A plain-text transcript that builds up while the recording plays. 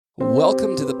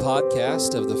Welcome to the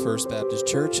podcast of the First Baptist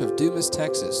Church of Dumas,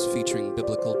 Texas, featuring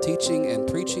biblical teaching and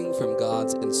preaching from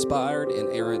God's inspired,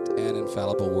 inerrant, and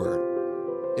infallible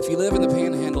Word. If you live in the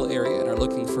Panhandle area and are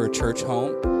looking for a church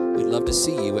home, we'd love to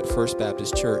see you at First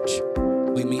Baptist Church.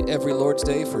 We meet every Lord's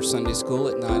Day for Sunday school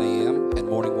at 9 a.m. and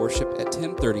morning worship at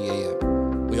 10:30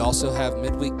 a.m. We also have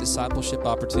midweek discipleship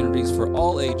opportunities for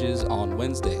all ages on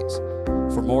Wednesdays.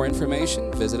 For more information,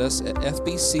 visit us at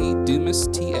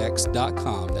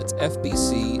fbcdumastx.com. That's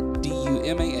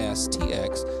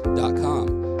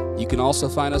fbcdumastx.com. You can also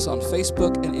find us on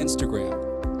Facebook and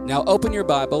Instagram. Now open your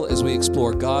Bible as we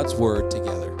explore God's Word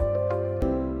together.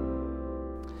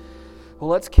 Well,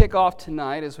 let's kick off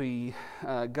tonight as we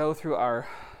go through our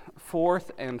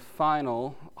fourth and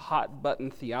final hot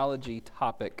button theology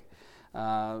topic.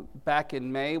 Back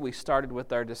in May, we started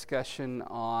with our discussion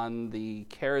on the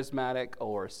charismatic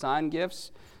or sign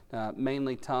gifts,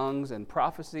 mainly tongues and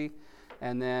prophecy.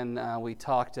 And then we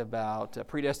talked about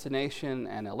predestination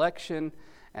and election.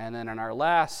 And then in our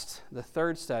the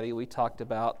third study, we talked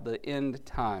about the end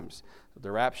times,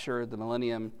 the rapture, the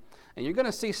millennium. And you're going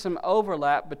to see some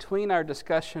overlap between our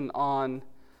discussion on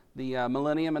the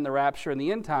millennium and the rapture and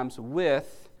the end times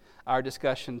with our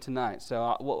discussion tonight. So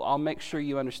I'll make sure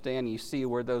you understand and you see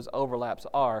where those overlaps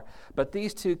are. But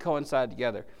these two coincide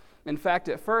together. In fact,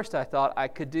 at first I thought I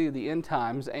could do the end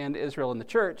times and Israel and the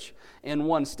church in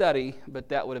one study, but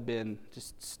that would have been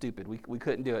just stupid. We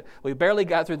couldn't do it. We barely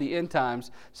got through the end times,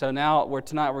 so now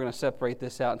tonight we're going to separate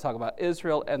this out and talk about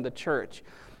Israel and the church.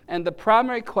 And the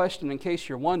primary question, in case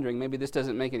you're wondering, maybe this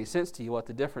doesn't make any sense to you, what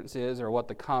the difference is or what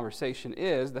the conversation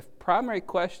is, the primary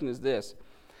question is this: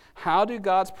 how do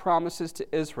God's promises to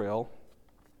Israel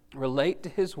relate to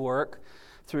His work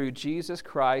through Jesus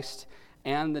Christ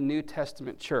and the New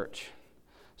Testament church?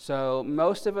 So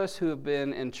most of us who have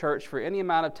been in church for any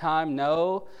amount of time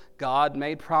know God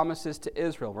made promises to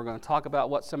Israel. We're going to talk about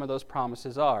what some of those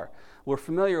promises are. We're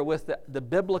familiar with the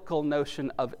biblical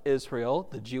notion of Israel,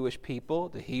 the Jewish people,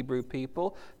 the Hebrew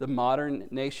people, the modern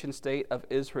nation state of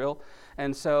Israel.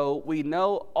 And so we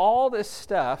know all this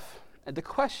stuff. And the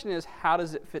question is, how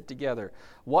does it fit together?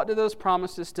 What do those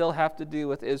promises still have to do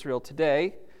with Israel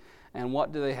today? And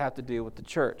what do they have to do with the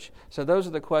church? So those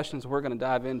are the questions we're going to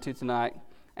dive into tonight.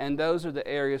 And those are the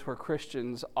areas where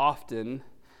Christians often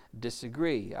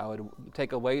disagree. I would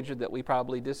take a wager that we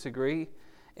probably disagree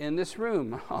in this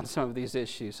room on some of these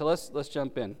issues. So let's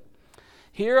jump in.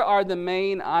 Here are the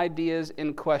main ideas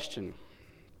in question.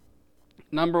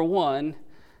 Number one,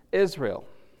 Israel.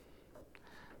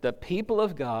 The people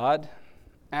of God,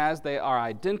 as they are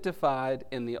identified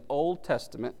in the Old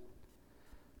Testament,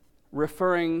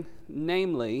 referring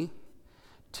namely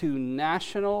to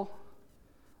national,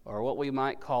 or what we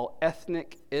might call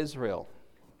ethnic Israel,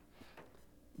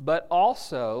 but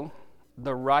also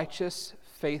the righteous,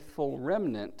 faithful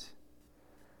remnant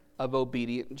of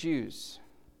obedient Jews.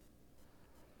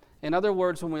 In other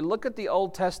words, when we look at the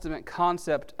Old Testament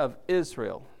concept of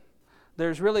Israel,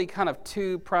 there's really kind of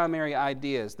two primary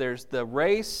ideas. There's the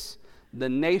race, the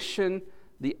nation,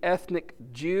 the ethnic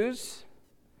Jews,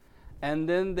 and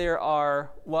then there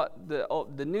are what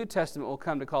the New Testament will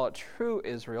come to call it true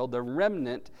Israel, the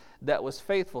remnant that was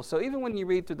faithful. So even when you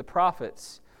read through the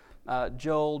prophets,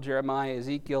 Joel, Jeremiah,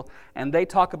 Ezekiel, and they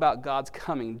talk about God's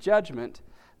coming judgment,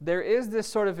 there is this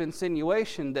sort of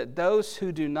insinuation that those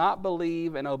who do not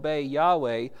believe and obey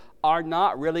Yahweh are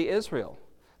not really Israel.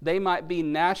 They might be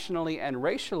nationally and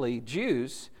racially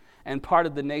Jews and part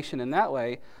of the nation in that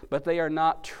way, but they are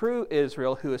not true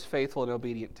Israel who is faithful and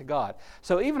obedient to God.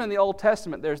 So even in the Old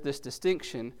Testament, there's this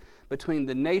distinction between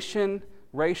the nation,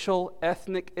 racial,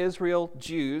 ethnic Israel,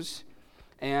 Jews,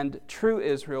 and true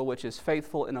Israel, which is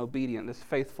faithful and obedient, this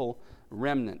faithful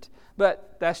remnant.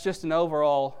 But that's just an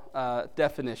overall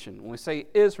definition. When we say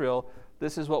Israel,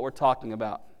 this is what we're talking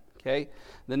about. Okay?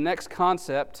 The next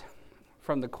concept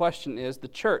from the question is the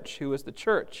church. Who is the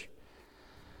church?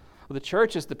 Well, the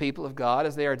church is the people of God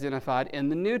as they are identified in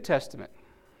the New Testament,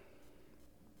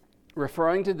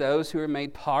 referring to those who are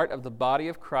made part of the body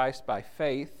of Christ by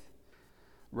faith,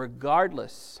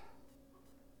 regardless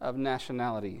of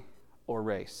nationality or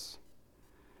race.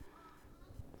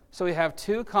 So we have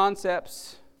two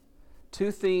concepts,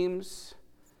 two themes,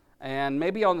 and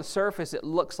maybe on the surface it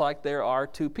looks like there are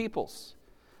two peoples.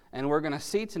 And we're going to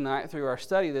see tonight through our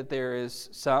study that there is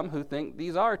some who think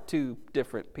these are two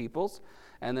different peoples.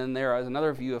 And then there is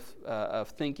another view of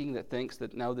thinking that thinks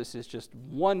that no, this is just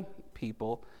one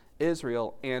people,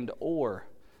 Israel and or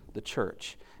the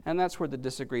church. And that's where the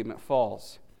disagreement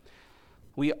falls.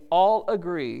 We all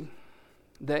agree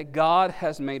that God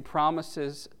has made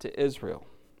promises to Israel.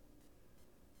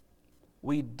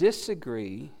 We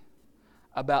disagree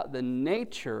about the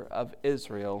nature of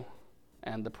Israel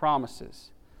and the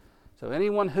promises. So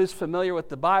anyone who's familiar with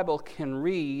the Bible can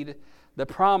read the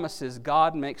promises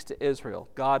God makes to Israel,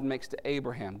 God makes to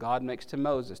Abraham, God makes to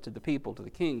Moses, to the people, to the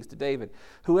kings, to David.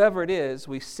 Whoever it is,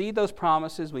 we see those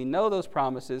promises, we know those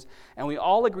promises, and we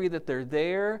all agree that they're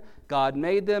there. God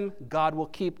made them, God will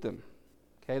keep them.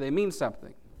 Okay, they mean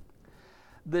something.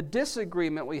 The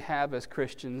disagreement we have as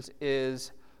Christians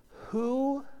is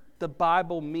who the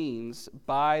Bible means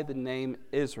by the name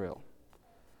Israel.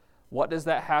 What does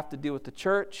that have to do with the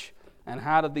church, and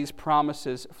how do these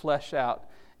promises flesh out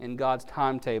in God's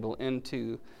timetable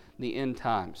into the end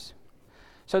times?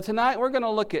 So tonight we're going to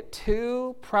look at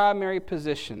two primary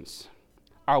positions.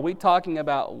 Are we talking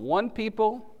about one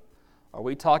people? Are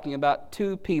we talking about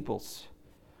two peoples?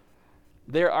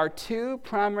 There are two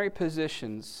primary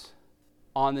positions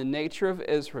on the nature of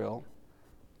Israel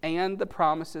and the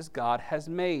promises God has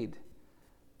made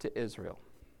to Israel.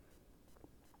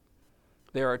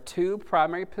 There are two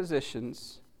primary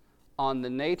positions on the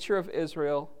nature of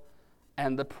Israel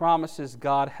and the promises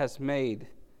God has made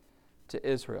to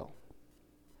Israel.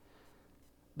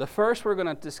 The first we're going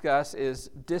to discuss is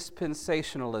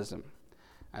dispensationalism.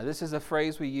 Now, this is a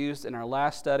phrase we used in our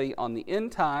last study on the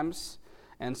end times,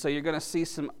 and so you're going to see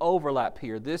some overlap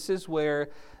here. This is where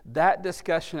that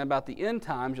discussion about the end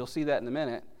times, you'll see that in a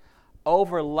minute,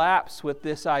 overlaps with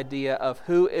this idea of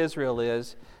who Israel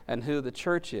is and who the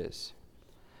church is.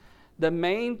 The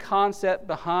main concept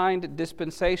behind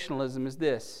dispensationalism is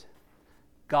this: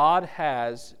 God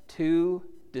has two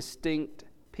distinct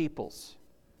peoples,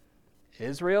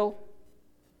 Israel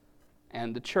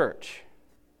and the church.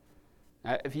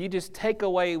 Now, if you just take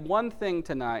away one thing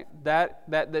tonight, that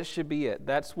should be it.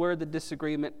 That's where the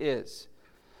disagreement is.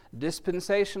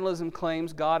 Dispensationalism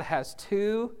claims God has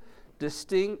two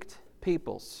distinct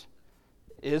peoples,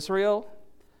 Israel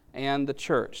and the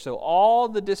church. So all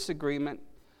the disagreement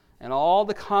and all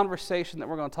the conversation that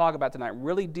we're going to talk about tonight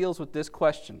really deals with this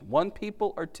question: one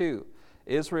people or two?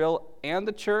 Israel and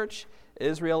the church,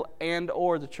 Israel and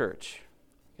or the church.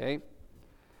 Okay?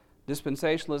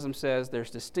 Dispensationalism says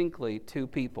there's distinctly two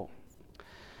people.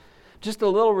 Just a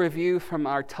little review from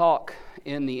our talk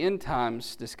in the end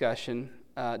times discussion.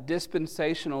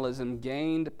 Dispensationalism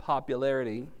gained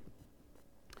popularity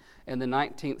in the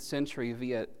 19th century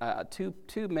via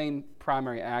two main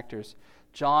primary actors,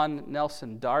 John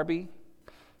Nelson Darby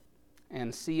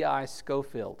and C.I.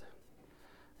 Scofield.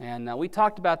 And we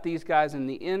talked about these guys in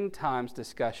the end times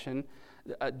discussion.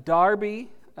 Darby,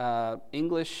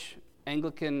 English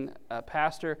Anglican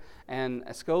pastor, and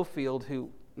Scofield, who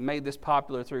made this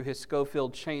popular through his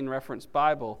Scofield Chain Reference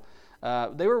Bible,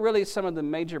 they were really some of the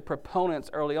major proponents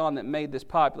early on that made this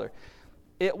popular.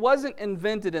 It wasn't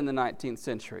invented in the 19th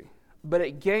century, but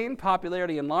it gained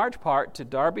popularity in large part to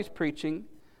Darby's preaching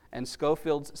and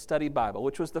Scofield's study Bible,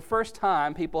 which was the first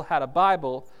time people had a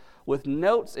Bible with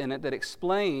notes in it that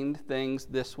explained things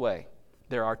this way: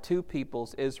 there are two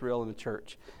peoples, Israel and the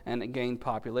church, and it gained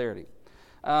popularity.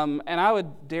 And I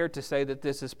would dare to say that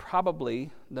this is probably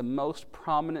the most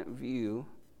prominent view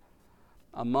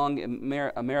among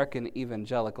American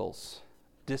evangelicals,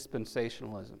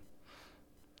 dispensationalism.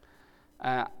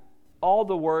 All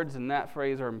the words in that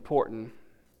phrase are important.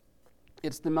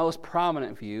 It's the most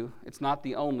prominent view. It's not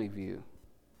the only view.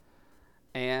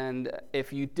 And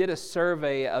if you did a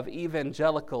survey of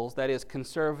evangelicals, that is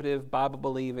conservative,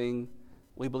 Bible-believing,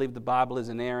 we believe the Bible is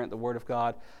inerrant, the Word of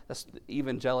God, that's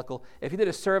evangelical. If you did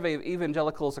a survey of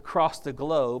evangelicals across the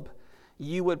globe,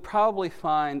 you would probably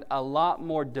find a lot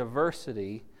more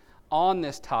diversity on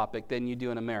this topic than you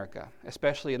do in America,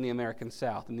 especially in the American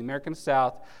South. In the American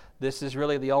South, this is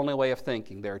really the only way of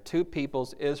thinking. There are two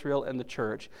peoples, Israel and the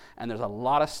church, and there's a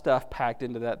lot of stuff packed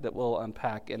into that we'll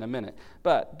unpack in a minute.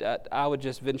 But I would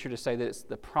just venture to say that it's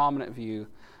the prominent view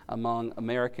among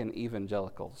American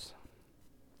evangelicals.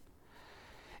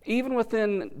 Even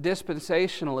within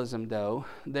dispensationalism, though,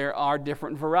 there are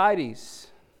different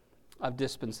varieties of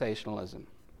dispensationalism.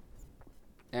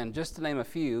 And just to name a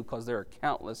few, because there are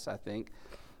countless, I think,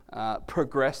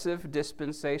 progressive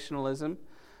dispensationalism,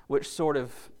 which sort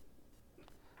of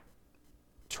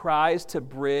tries to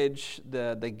bridge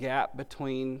the gap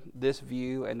between this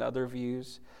view and other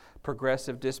views.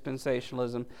 Progressive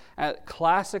dispensationalism,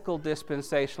 classical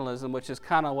dispensationalism, which is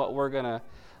kind of what we're going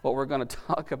to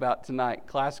talk about tonight.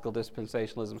 Classical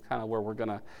dispensationalism is kind of where we're going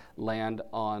to land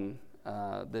on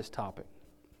this topic.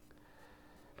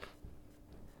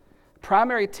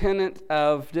 Primary tenet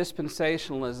of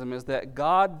dispensationalism is that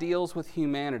God deals with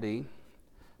humanity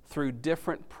through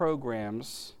different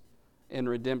programs in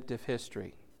redemptive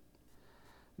history.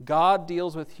 God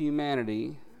deals with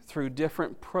humanity through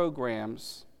different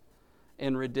programs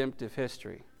in redemptive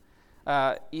history.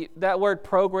 That word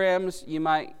programs, you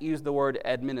might use the word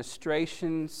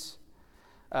administrations,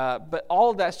 but all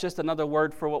of that's just another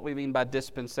word for what we mean by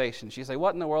dispensations. You say,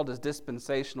 what in the world does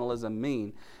dispensationalism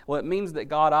mean? Well, it means that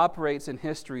God operates in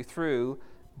history through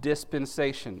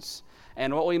dispensations.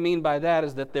 And what we mean by that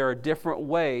is that there are different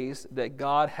ways that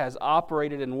God has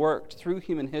operated and worked through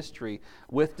human history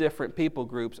with different people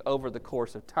groups over the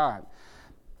course of time.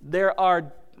 There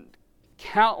are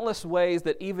countless ways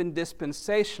that even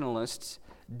dispensationalists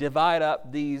divide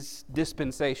up these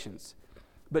dispensations.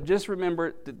 But just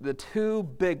remember the two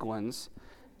big ones,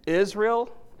 Israel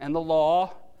and the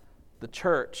law, the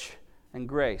church and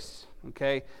grace.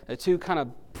 Okay? The two kind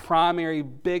of primary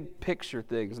big picture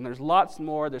things. And there's lots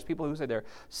more. There's people who say there are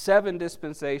 7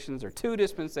 dispensations or 2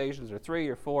 dispensations or 3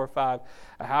 or 4 or 5,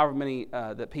 however many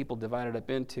that people divide it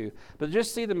up into. But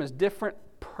just see them as different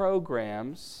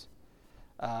programs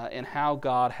in how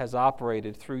God has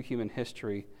operated through human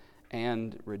history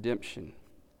and redemption.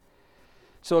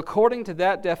 So according to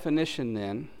that definition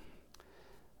then,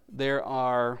 there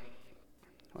are,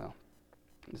 well,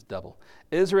 it's double.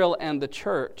 Israel and the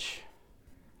church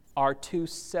are 2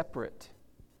 separate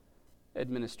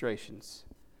administrations,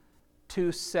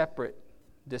 2 separate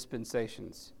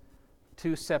dispensations,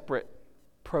 2 separate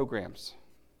programs.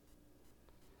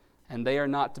 And they are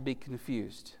not to be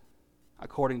confused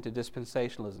according to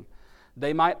dispensationalism.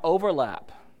 They might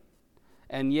overlap.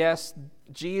 And yes,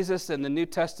 Jesus and the New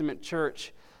Testament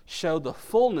church show the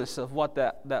fullness of what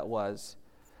that was.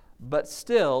 But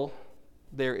still,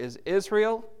 there is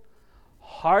Israel,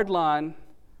 hardline,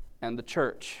 and the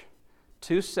church.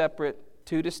 2 separate,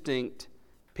 2 distinct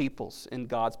peoples in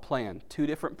God's plan. 2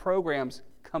 different programs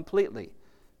completely.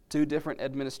 2 different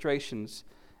administrations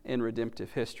in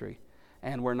redemptive history.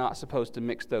 And we're not supposed to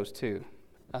mix those two,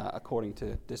 according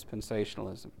to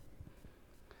dispensationalism.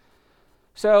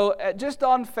 So, just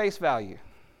on face value,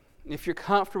 if you're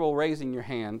comfortable raising your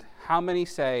hand, how many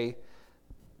say,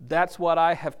 that's what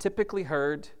I have typically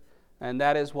heard, and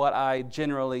that is what I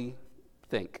generally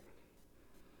think?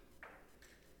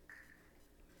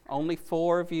 Only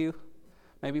 4 of you.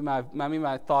 Maybe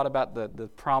my thought about the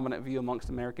prominent view amongst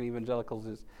American evangelicals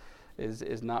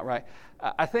is not right.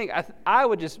 I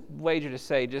would just wager to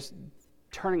say, just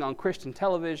turning on Christian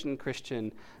television,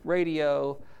 Christian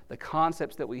radio, the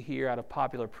concepts that we hear out of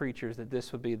popular preachers, that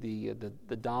this would be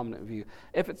the dominant view.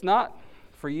 If it's not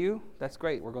for you, that's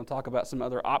great. We're going to talk about some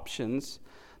other options.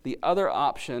 The other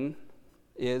option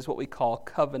is what we call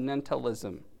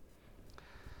covenantalism.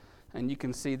 And you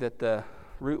can see that the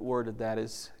root word of that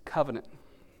is covenant.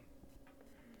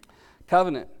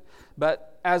 Covenant.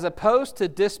 But as opposed to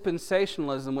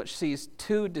dispensationalism, which sees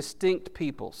 2 distinct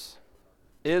peoples,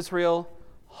 Israel,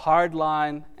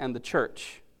 hardline, and the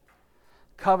church,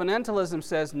 covenantalism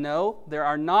says, no, there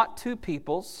are not 2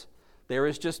 peoples. There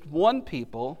is just one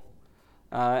people,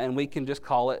 and we can just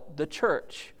call it the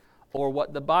church, or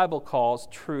what the Bible calls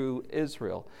true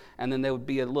Israel. And then there would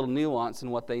be a little nuance in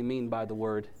what they mean by the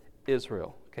word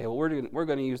Israel. Okay, well, we're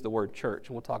going to use the word church,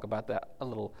 and we'll talk about that a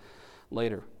little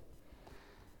later.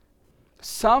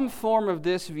 Some form of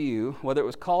this view, whether it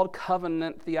was called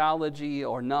covenant theology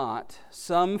or not,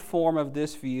 some form of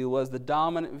this view was the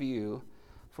dominant view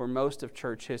for most of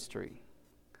church history.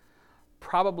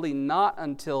 Probably not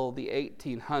until the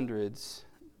 1800s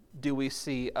do we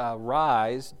see a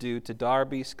rise due to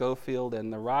Darby, Scofield,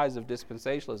 and the rise of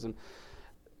dispensationalism.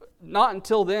 Not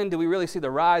until then do we really see the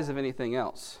rise of anything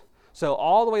else. So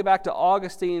all the way back to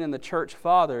Augustine and the church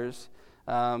fathers,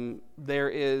 there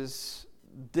is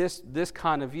this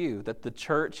kind of view that the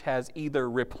church has either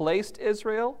replaced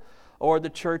Israel or the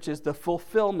church is the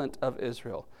fulfillment of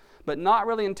Israel. But not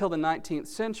really until the 19th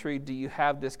century do you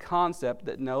have this concept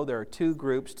that no, there are 2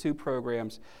 groups, 2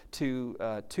 programs, 2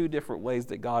 different ways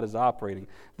that God is operating.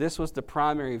 This was the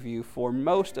primary view for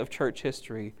most of church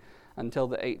history until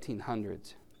the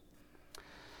 1800s.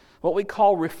 What we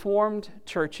call Reformed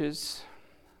churches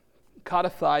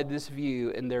codified this view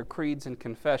in their creeds and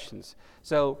confessions.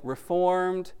 So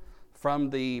Reformed from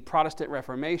the Protestant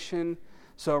Reformation.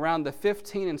 So around the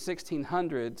 15 and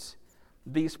 1600s,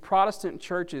 these Protestant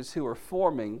churches who were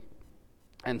forming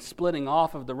and splitting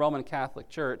off of the Roman Catholic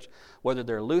Church, whether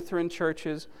they're Lutheran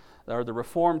churches or the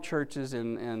Reformed churches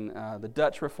in the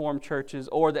Dutch Reformed churches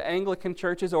or the Anglican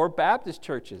churches or Baptist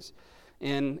churches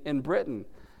in Britain.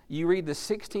 You read the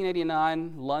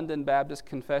 1689 London Baptist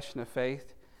Confession of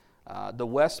Faith, the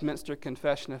Westminster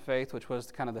Confession of Faith, which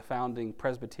was kind of the founding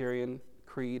Presbyterian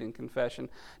creed and confession.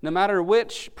 No matter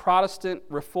which Protestant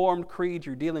Reformed creed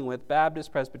you're dealing with, Baptist,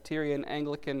 Presbyterian,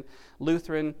 Anglican,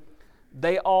 Lutheran,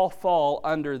 they all fall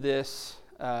under this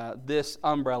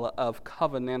umbrella of the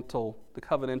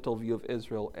covenantal view of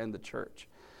Israel and the church.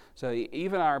 So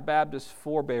even our Baptist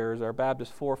forebears, our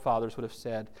Baptist forefathers would have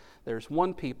said, there's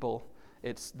one people,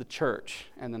 it's the church,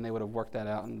 and then they would have worked that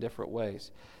out in different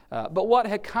ways. But what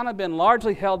had kind of been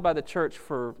largely held by the church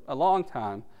for a long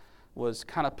time was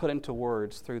kind of put into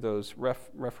words through those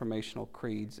reformational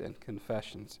creeds and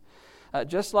confessions.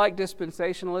 Just like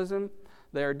dispensationalism,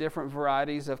 there are different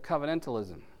varieties of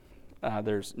covenantalism.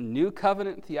 There's New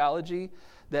Covenant theology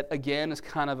that, again, is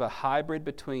kind of a hybrid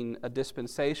between a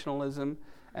dispensationalism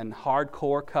and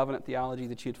hardcore covenant theology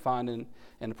that you'd find in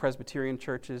the Presbyterian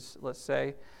churches, let's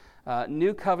say.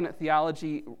 New Covenant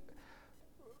theology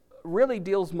really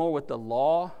deals more with the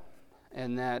law,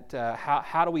 and that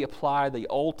how do we apply the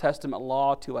Old Testament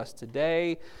law to us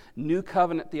today. New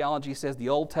Covenant theology says the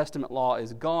Old Testament law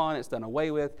is gone, it's done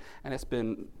away with, and it's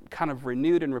been kind of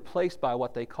renewed and replaced by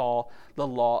what they call the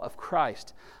law of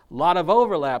Christ. A lot of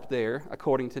overlap there,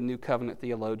 according to New Covenant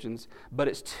theologians, but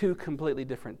it's two completely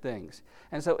different things.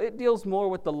 And so it deals more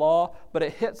with the law, but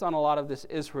it hits on a lot of this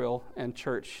Israel and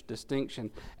church distinction.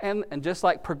 And just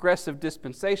like progressive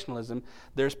dispensationalism,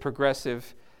 there's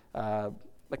progressive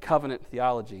covenant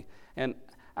theology. And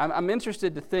I'm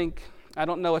interested to think, I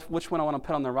don't know which one I want to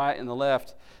put on the right and the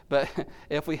left, but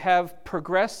if we have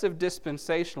progressive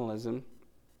dispensationalism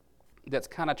that's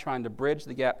kind of trying to bridge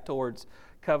the gap towards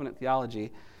covenant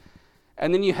theology,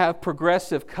 and then you have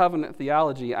progressive covenant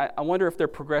theology, I wonder if they're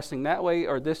progressing that way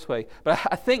or this way. But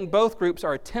I think both groups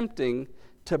are attempting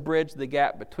to bridge the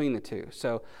gap between the two.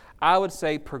 So I would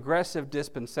say progressive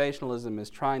dispensationalism is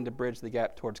trying to bridge the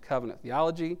gap towards covenant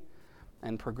theology,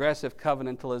 and progressive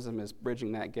covenantalism is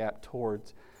bridging that gap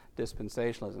towards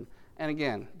dispensationalism. And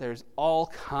again, there's all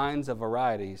kinds of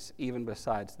varieties even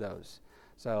besides those.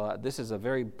 So this is a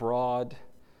very broad,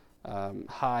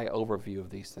 high overview of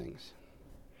these things.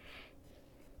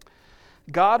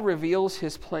 God reveals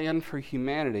his plan for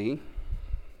humanity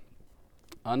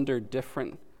under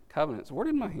different covenants. Where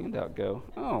did my handout go?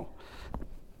 Oh,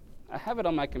 I have it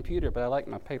on my computer, but I like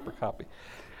my paper copy.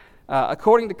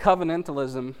 According to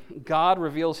covenantalism, God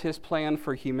reveals his plan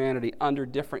for humanity under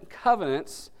different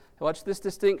covenants. Watch this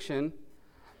distinction,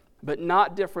 but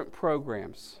not different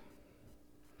programs.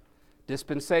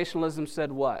 Dispensationalism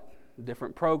said what?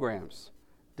 Different programs,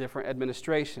 different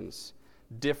administrations,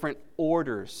 different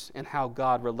orders in how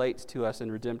God relates to us in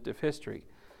redemptive history.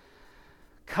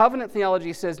 Covenant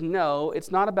theology says no,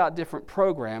 it's not about different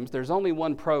programs. There's only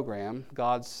one program,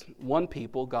 God's one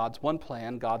people, God's one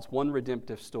plan, God's one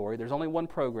redemptive story. There's only one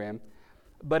program,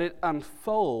 but it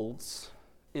unfolds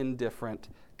in different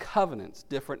covenants,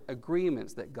 different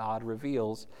agreements that God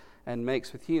reveals and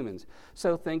makes with humans.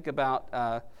 So think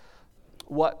about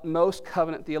what most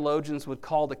covenant theologians would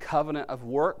call the covenant of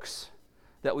works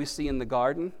that we see in the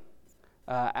garden.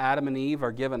 Adam and Eve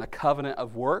are given a covenant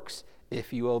of works.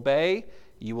 If you obey,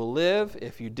 you will live.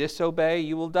 If you disobey,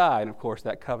 you will die. And of course,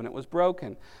 that covenant was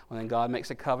broken. Well, then God makes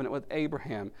a covenant with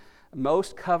Abraham.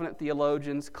 Most covenant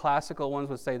theologians, classical ones,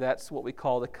 would say that's what we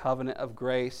call the covenant of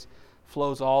grace,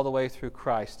 flows all the way through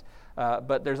Christ.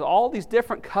 But there's all these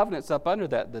different covenants up under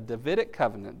that, the Davidic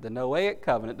covenant, the Noahic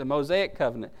covenant, the Mosaic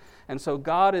covenant. And so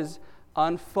God is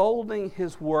unfolding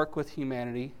his work with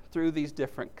humanity through these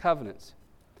different covenants.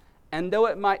 And though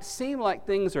it might seem like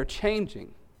things are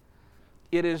changing,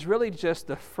 it is really just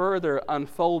the further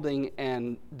unfolding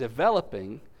and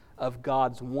developing of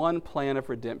God's one plan of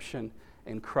redemption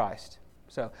in Christ.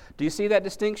 So, do you see that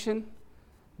distinction?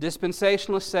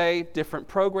 Dispensationalists say different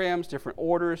programs, different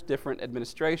orders, different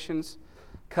administrations.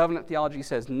 Covenant theology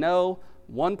says no,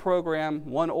 one program,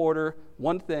 one order,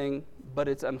 one thing, but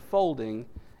it's unfolding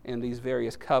in these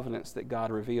various covenants that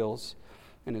God reveals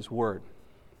in his Word.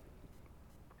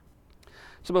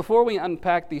 So before we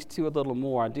unpack these two a little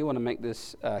more, I do want to make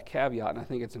this caveat, and I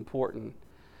think it's important.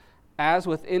 As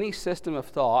with any system of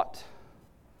thought,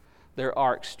 there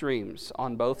are extremes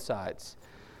on both sides.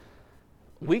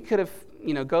 We could have,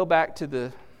 go back to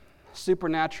the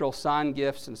supernatural sign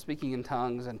gifts and speaking in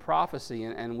tongues and prophecy,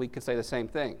 and we could say the same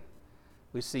thing.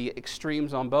 We see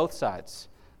extremes on both sides.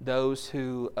 Those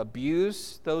who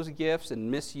abuse those gifts and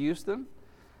misuse them,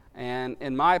 and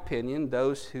in my opinion,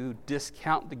 those who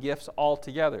discount the gifts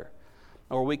altogether.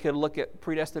 Or we could look at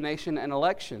predestination and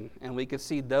election, and we could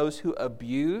see those who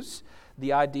abuse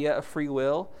the idea of free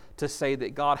will to say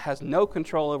that God has no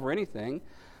control over anything.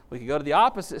 We could go to the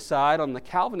opposite side, on the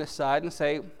Calvinist side, and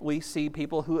say we see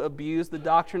people who abuse the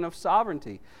doctrine of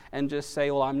sovereignty and just say,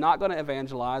 well, I'm not going to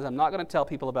evangelize, I'm not going to tell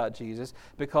people about Jesus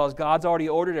because God's already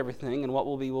ordered everything and what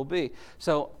will be will be.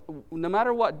 So no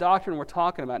matter what doctrine we're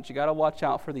talking about, you got to watch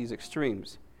out for these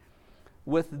extremes.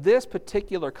 With this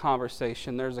particular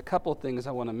conversation, there's a couple of things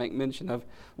I want to make mention of.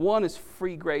 One is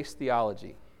free grace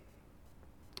theology.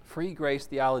 Free grace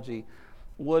theology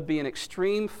would be an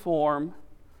extreme form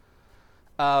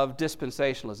of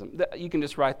dispensationalism. You can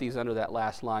just write these under that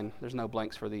last line. There's no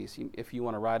blanks for these. If you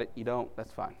want to write it, you don't,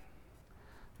 that's fine.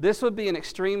 This would be an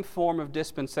extreme form of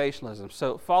dispensationalism.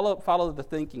 So follow the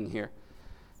thinking here.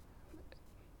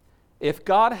 If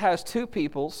God has two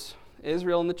peoples,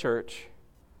 Israel and the church,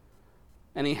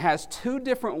 and he has two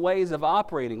different ways of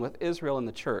operating with Israel and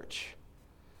the church,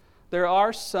 there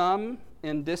are some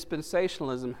in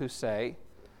dispensationalism who say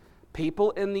people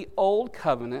in the old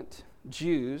covenant,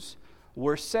 Jews,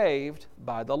 were saved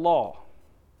by the law.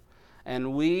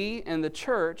 And we in the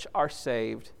church are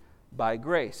saved by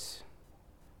grace.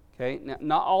 Okay? Now,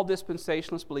 not all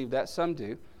dispensationalists believe that, some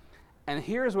do. And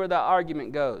here's where that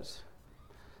argument goes.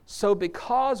 So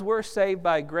because we're saved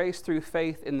by grace through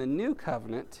faith in the new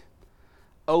covenant,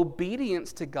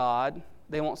 obedience to God,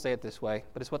 they won't say it this way,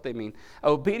 but it's what they mean.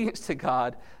 Obedience to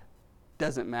God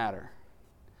doesn't matter.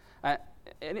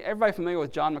 Everybody familiar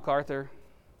with John MacArthur?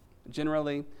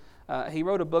 Generally, he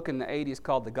wrote a book in the 80s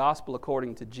called The Gospel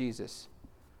According to Jesus.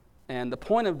 And the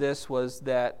point of this was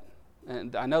that,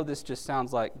 and I know this just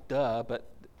sounds like duh, but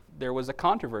there was a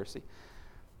controversy.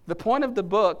 The point of the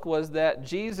book was that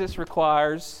Jesus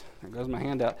requires, there goes my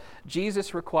hand out,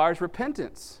 Jesus requires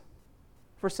repentance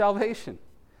for salvation.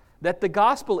 That the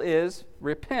gospel is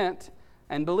repent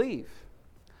and believe.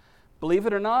 Believe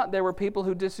it or not, there were people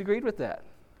who disagreed with that.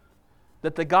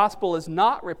 That the gospel is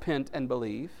not repent and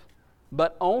believe,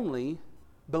 but only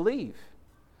believe.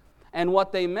 And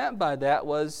what they meant by that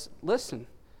was, listen,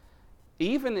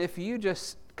 even if you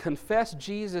just confess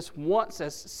Jesus once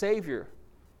as Savior,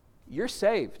 you're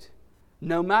saved.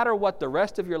 No matter what the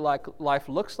rest of your life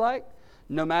looks like,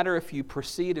 no matter if you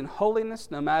proceed in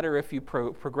holiness, no matter if you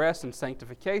progress in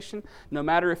sanctification, no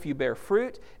matter if you bear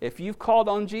fruit, if you've called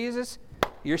on Jesus,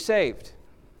 you're saved.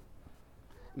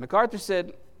 MacArthur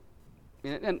said,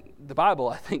 and the Bible,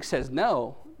 I think, says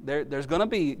no. There's going to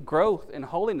be growth in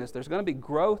holiness. There's going to be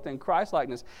growth in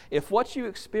Christ-likeness. If what you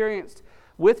experienced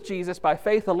with Jesus by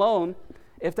faith alone,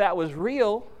 if that was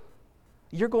real,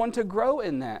 you're going to grow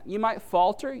in that. You might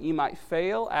falter, you might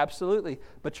fail, absolutely,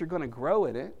 but you're going to grow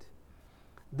in it.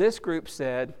 This group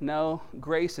said, no,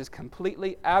 grace is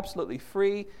completely, absolutely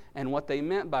free, and what they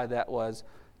meant by that was,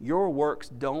 your works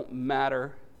don't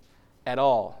matter at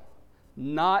all,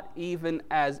 not even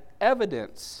as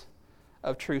evidence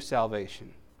of true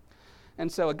salvation.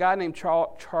 And so a guy named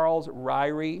Charles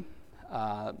Ryrie,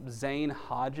 Zane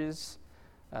Hodges,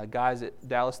 guys at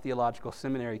Dallas Theological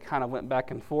Seminary kind of went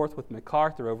back and forth with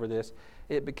MacArthur over this.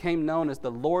 It became known as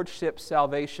the Lordship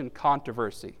Salvation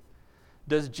controversy.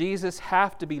 Does Jesus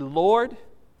have to be Lord,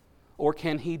 or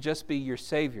can he just be your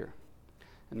Savior?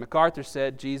 And MacArthur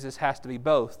said Jesus has to be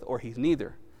both, or he's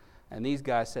neither. And these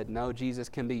guys said, no, Jesus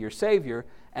can be your Savior,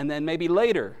 and then maybe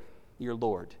later your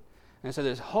Lord. And so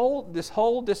this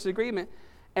whole disagreement,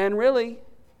 and really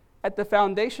at the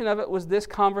foundation of it was this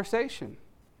conversation.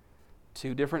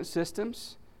 Two different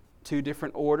systems, two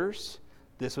different orders.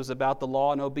 This was about the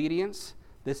law and obedience.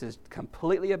 This is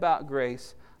completely about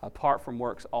grace, apart from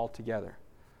works altogether.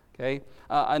 Okay?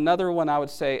 Another one I would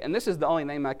say, and this is the only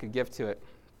name I could give to it,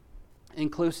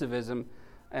 inclusivism.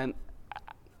 And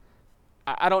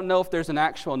I don't know if there's an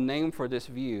actual name for this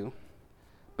view,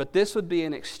 but this would be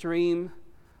an extreme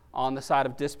on the side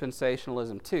of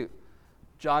dispensationalism too.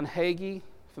 John Hagee,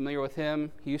 familiar with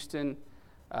him, Houston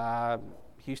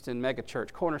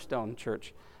megachurch, Cornerstone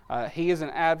Church. He is an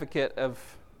advocate of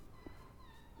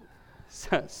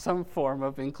some form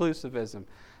of inclusivism.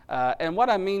 And what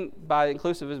I mean by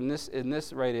inclusivism in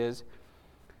this rate is,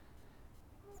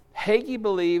 Hagee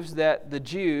believes that the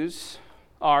Jews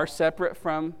are separate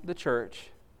from the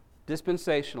church,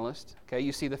 dispensationalist. Okay,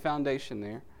 you see the foundation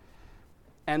there.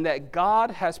 And that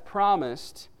God has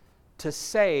promised to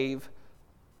save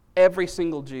every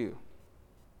single Jew.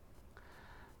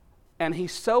 And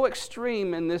he's so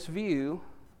extreme in this view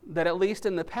that at least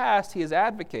in the past he has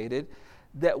advocated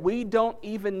that we don't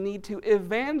even need to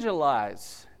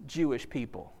evangelize Jewish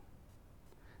people.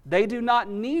 They do not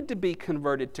need to be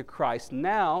converted to Christ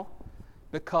now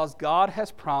because God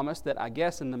has promised that, I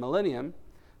guess, in the millennium,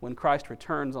 when Christ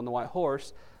returns on the white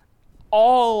horse,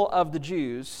 all of the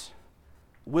Jews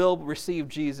will receive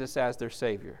Jesus as their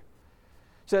Savior.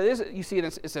 So you see,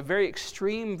 it's a very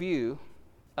extreme view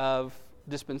of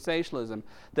dispensationalism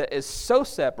that is so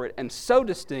separate and so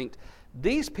distinct,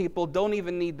 these people don't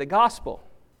even need the gospel.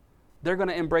 They're going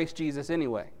to embrace Jesus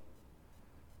anyway.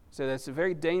 So that's a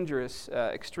very dangerous,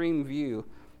 extreme view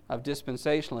of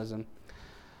dispensationalism.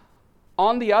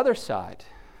 On the other side,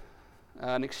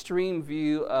 an extreme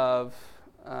view of,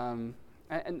 and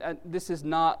this is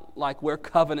not like where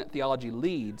covenant theology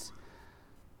leads,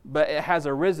 but it has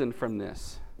arisen from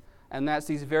this, and that's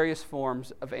these various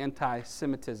forms of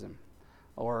anti-Semitism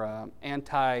or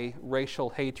anti-racial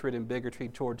hatred and bigotry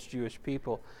towards Jewish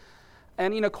people.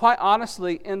 And, quite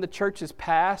honestly, in the church's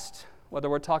past, whether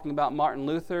we're talking about Martin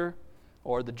Luther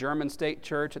or the German state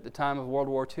church at the time of World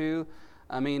War II,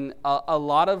 a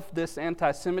lot of this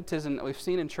anti-Semitism that we've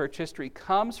seen in church history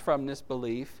comes from this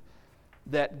belief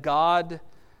that God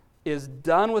is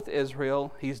done with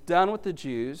Israel, He's done with the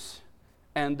Jews,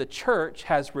 and the church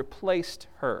has replaced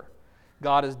her.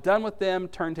 God is done with them,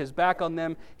 turned His back on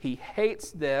them, He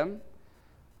hates them,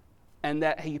 and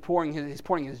that He's pouring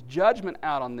His judgment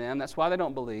out on them. That's why they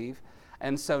don't believe.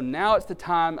 And so now it's the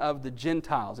time of the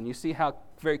Gentiles. And you see how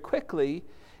very quickly,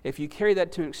 if you carry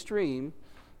that to an extreme,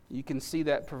 you can see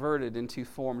that perverted into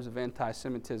forms of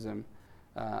anti-Semitism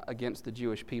against the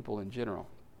Jewish people in general.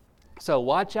 So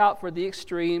watch out for the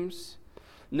extremes.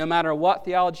 No matter what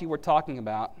theology we're talking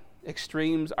about,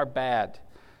 extremes are bad.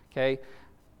 Okay?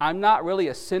 I'm not really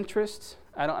a centrist.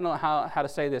 I don't know how to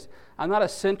say this. I'm not a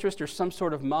centrist or some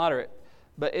sort of moderate,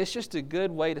 but it's just a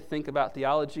good way to think about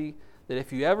theology, that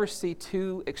if you ever see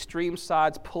two extreme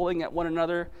sides pulling at one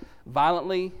another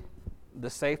violently, the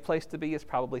safe place to be is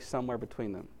probably somewhere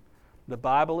between them. The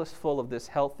Bible is full of this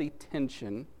healthy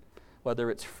tension, whether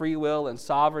it's free will and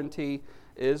sovereignty,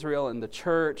 Israel and the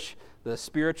church, the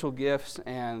spiritual gifts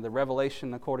and the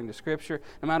revelation according to Scripture.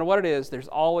 No matter what it is, there's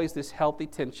always this healthy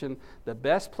tension. The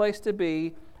best place to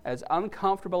be, as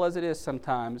uncomfortable as it is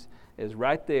sometimes, is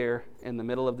right there in the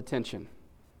middle of the tension.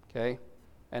 Okay?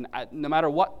 And no matter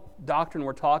what doctrine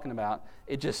we're talking about,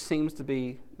 it just seems to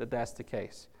be that that's the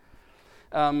case.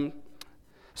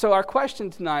 So our question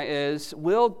tonight is,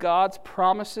 will God's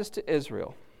promises to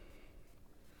Israel,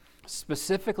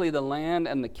 specifically the land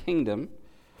and the kingdom,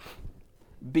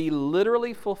 be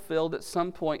literally fulfilled at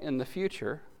some point in the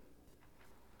future,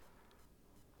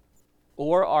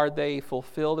 or are they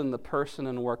fulfilled in the person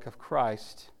and work of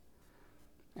Christ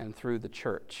and through the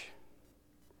church?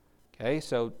 Okay,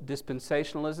 so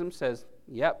dispensationalism says,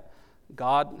 yep,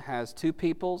 God has two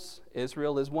peoples,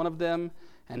 Israel is one of them,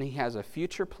 and He has a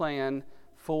future plan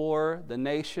for the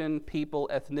nation, people,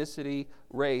 ethnicity,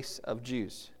 race of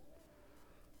Jews.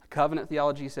 Covenant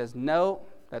theology says, no,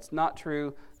 that's not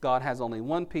true. God has only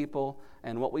one people,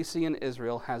 and what we see in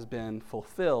Israel has been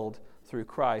fulfilled through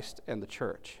Christ and the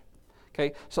church.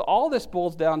 Okay, so all this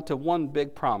boils down to one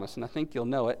big promise, and I think you'll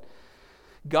know it.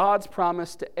 God's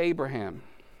promise to Abraham.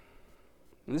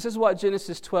 And this is what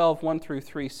Genesis 12, 1 through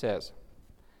 3 says.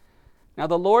 Now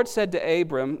the Lord said to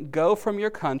Abram, go from your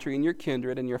country and your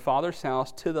kindred and your father's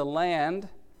house to the land,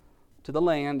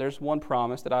 there's one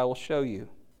promise that I will show you.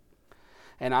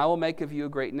 And I will make of you a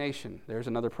great nation. There's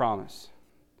another promise.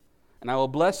 And I will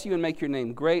bless you and make your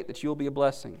name great, that you will be a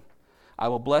blessing. I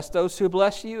will bless those who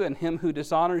bless you, and him who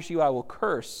dishonors you I will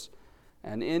curse.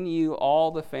 And in you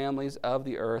all the families of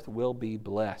the earth will be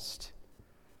blessed.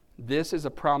 This is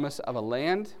a promise of a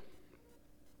land,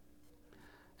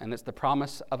 and it's the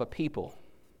promise of a people.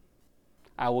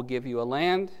 I will give you a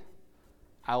land.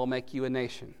 I will make you a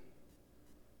nation.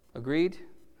 Agreed?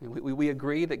 We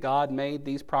agree that God made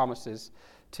these promises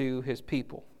to His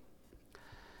people.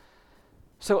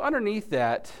 So underneath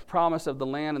that promise of the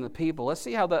land and the people, let's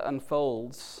see how that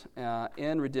unfolds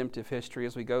in redemptive history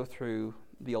as we go through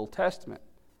the Old Testament.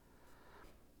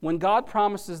 When God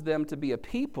promises them to be a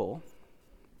people,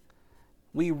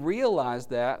 we realize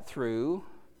that through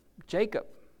Jacob.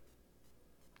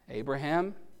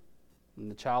 Abraham,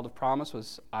 and the child of promise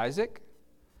was Isaac.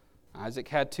 Isaac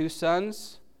had two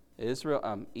sons,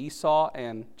 Esau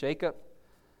and Jacob.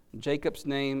 Jacob's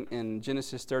name in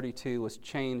Genesis 32 was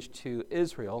changed to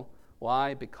Israel.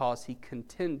 Why? Because he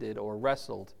contended or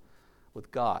wrestled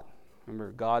with God.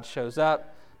 Remember, God shows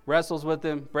up, wrestles with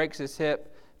him, breaks his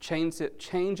hip,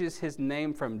 changes his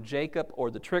name from Jacob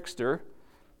or the trickster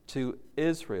to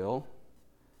Israel,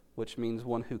 which means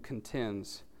one who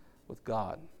contends with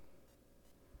God.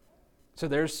 So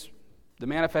there's the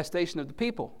manifestation of the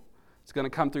people. It's going to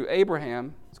come through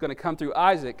Abraham, it's going to come through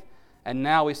Isaac, and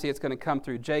now we see it's going to come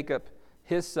through Jacob,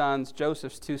 his sons,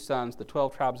 Joseph's two sons, the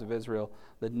 12 tribes of Israel.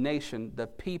 The nation, the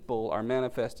people are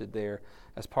manifested there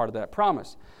as part of that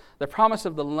promise. The promise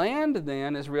of the land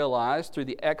then is realized through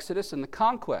the Exodus and the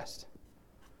conquest.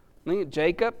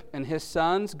 Jacob and his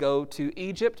sons go to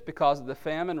Egypt because of the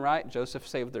famine, right? Joseph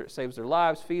saves their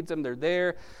lives, feeds them, they're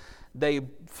there. They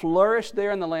flourish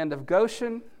there in the land of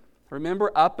Goshen.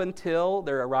 Remember, up until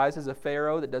there arises a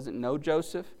Pharaoh that doesn't know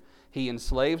Joseph. He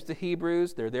enslaves the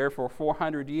Hebrews. They're there for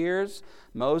 400 years.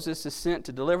 Moses is sent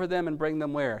to deliver them and bring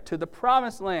them where? To the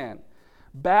promised land.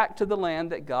 Back to the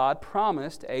land that God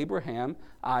promised Abraham,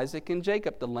 Isaac, and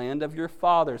Jacob, the land of your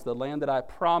fathers, the land that I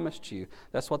promised you.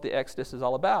 That's what the Exodus is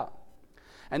all about.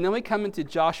 And then we come into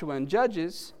Joshua and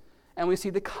Judges, and we see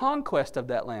the conquest of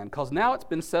that land, because now it's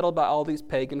been settled by all these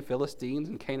pagan Philistines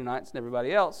and Canaanites and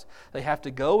everybody else. They have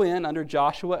to go in under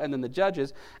Joshua and then the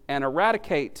Judges and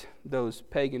eradicate those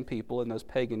pagan people and those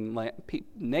pagan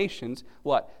nations,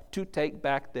 what? To take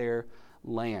back their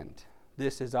land.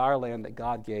 This is our land that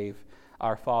God gave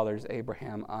our fathers,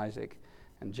 Abraham, Isaac,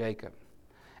 and Jacob.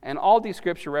 And all these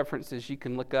scripture references you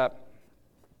can look up.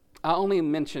 I only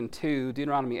mentioned two,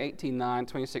 Deuteronomy 18:9,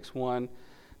 26:1.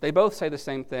 They both say the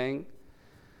same thing.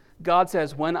 God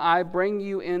says, when I bring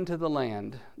you into the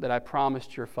land that I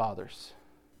promised your fathers.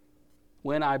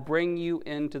 When I bring you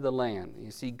into the land. You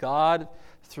see, God,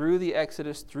 through the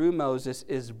Exodus, through Moses,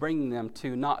 is bringing them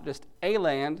to not just a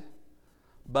land,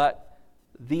 but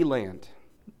the land.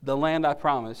 The land I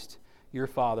promised your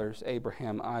fathers,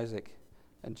 Abraham, Isaac,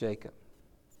 and Jacob.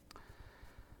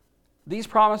 These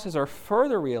promises are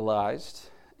further realized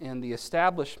in the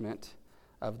establishment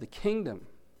of the kingdom.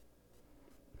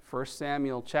 1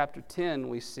 Samuel chapter 10,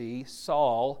 we see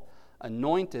Saul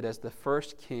anointed as the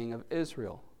first king of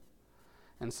Israel.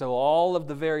 And so all of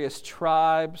the various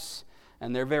tribes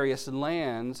and their various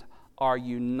lands are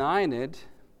united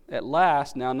at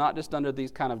last, now not just under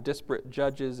these kind of disparate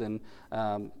judges and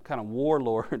kind of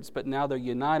warlords, but now they're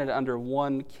united under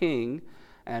one king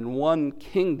and one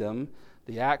kingdom,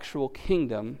 the actual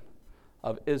kingdom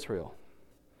of Israel.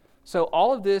 So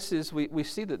all of this is, we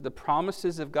see that the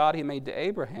promises of God He made to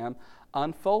Abraham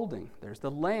unfolding. There's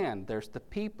the land, there's the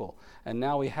people, and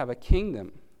now we have a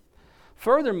kingdom.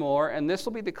 Furthermore, and this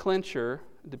will be the clincher,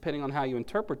 depending on how you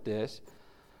interpret this,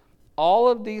 all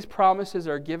of these promises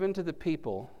are given to the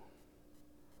people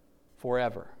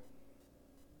forever.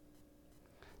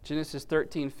 Genesis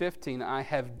 13:15, I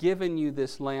have given you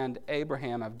this land,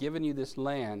 Abraham, I've given you this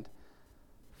land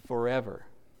forever.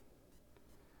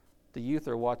 The youth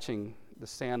are watching The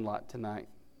Sandlot tonight.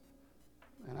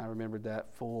 And I remembered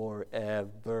that,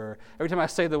 forever. Every time I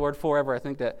say the word forever, I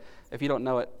think that if you don't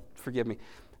know it, forgive me.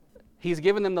 He's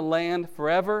given them the land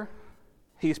forever.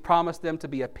 He's promised them to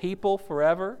be a people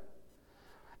forever.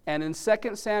 And in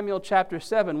 2 Samuel chapter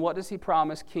 7, what does He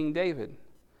promise King David?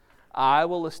 I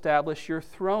will establish your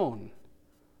throne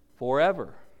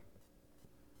forever.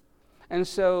 And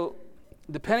so,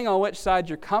 depending on which side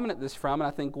you're coming at this from, and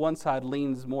I think one side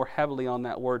leans more heavily on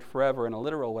that word forever in a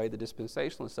literal way, the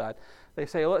dispensationalist side, they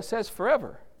say, well, it says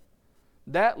forever.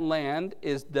 That land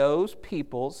is those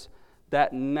peoples,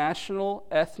 that national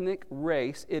ethnic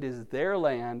race, it is their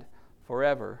land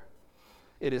forever.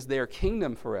 It is their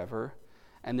kingdom forever,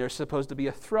 and there's supposed to be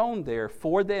a throne there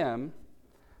for them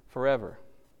forever.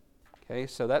 Okay,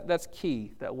 so that's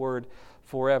key, that word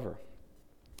forever.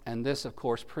 And this, of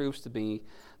course, proves to be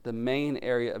the main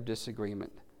area of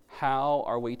disagreement. How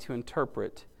are we to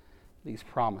interpret these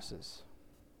promises?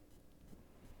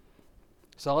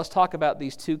 So let's talk about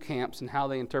these two camps and how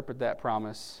they interpret that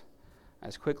promise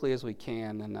as quickly as we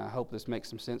can, and I hope this makes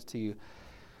some sense to you.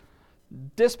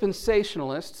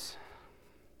 Dispensationalists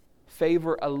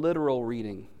favor a literal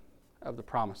reading of the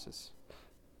promises.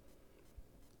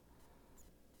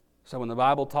 So when the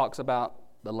Bible talks about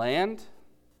the land,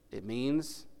 it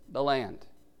means the land.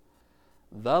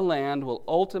 The land will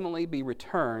ultimately be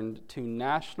returned to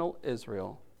national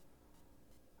Israel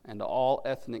and to all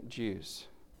ethnic Jews.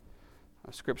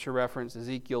 A scripture reference,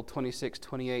 Ezekiel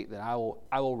 26:28, that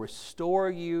I will restore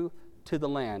you to the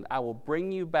land. I will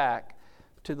bring you back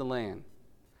to the land.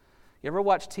 You ever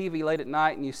watch TV late at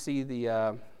night and you see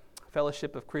the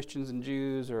Fellowship of Christians and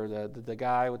Jews, or the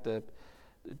guy with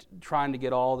trying to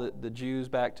get all the Jews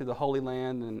back to the Holy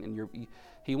Land, and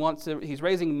he's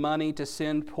raising money to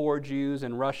send poor Jews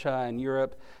in Russia and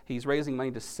Europe. He's raising money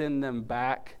to send them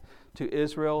back to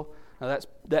Israel. Now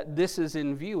this is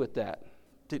in view with that.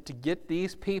 To get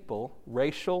these people,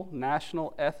 racial,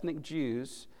 national, ethnic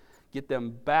Jews, get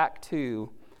them back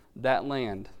to that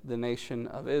land, the nation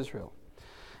of Israel.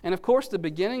 And of course, the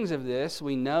beginnings of this,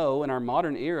 we know in our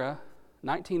modern era,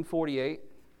 1948,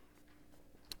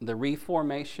 the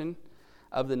reformation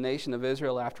of the nation of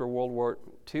Israel after World War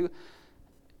II.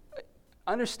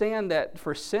 Understand that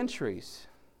for centuries,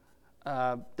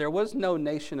 there was no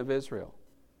nation of Israel.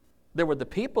 There were the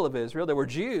people of Israel, there were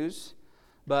Jews,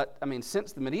 but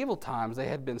since the medieval times, they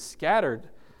had been scattered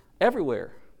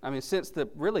everywhere. I mean, since the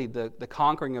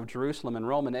conquering of Jerusalem in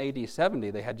Rome in AD 70,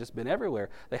 they had just been everywhere.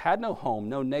 They had no home,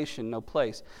 no nation, no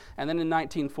place. And then in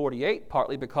 1948,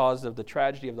 partly because of the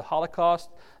tragedy of the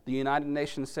Holocaust, the United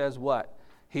Nations says what?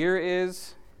 Here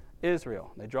is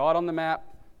Israel. They draw it on the map.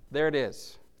 There it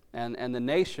is. And the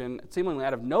nation, seemingly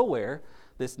out of nowhere,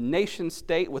 this nation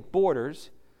state with borders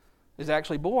is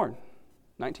actually born.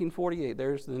 1948,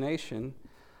 there's the nation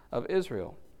of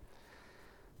Israel.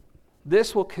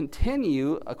 This will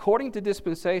continue, according to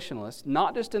dispensationalists,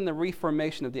 not just in the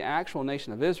reformation of the actual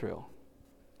nation of Israel,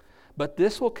 but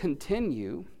this will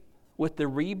continue with the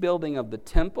rebuilding of the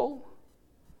temple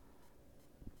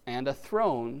and a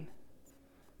throne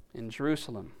in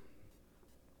Jerusalem.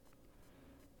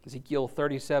 Ezekiel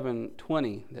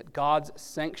 37:20, that God's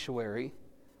sanctuary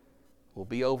will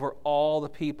be over all the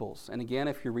peoples. And again,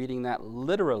 if you're reading that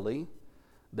literally,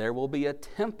 there will be a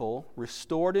temple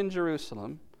restored in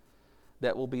Jerusalem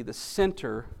that will be the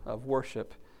center of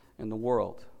worship in the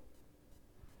world.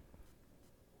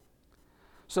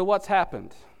 So what's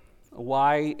happened?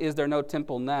 Why is there no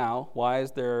temple now? Why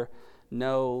is there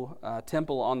no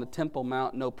temple on the Temple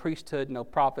Mount, no priesthood, no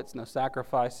prophets, no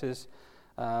sacrifices?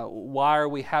 Why are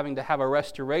we having to have a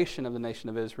restoration of the nation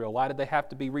of Israel? Why did they have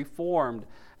to be reformed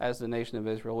as the nation of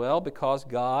Israel? Well, because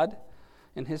God,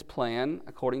 in His plan,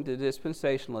 according to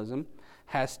dispensationalism,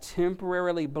 has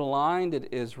temporarily blinded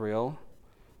Israel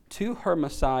to her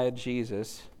Messiah,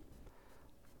 Jesus,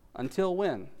 until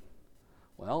when?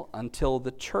 Well, until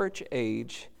the church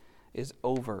age is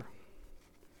over.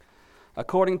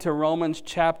 According to Romans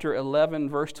chapter 11,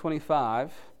 verse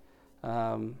 25,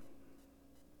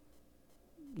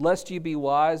 lest you be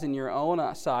wise in your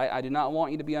own sight, I do not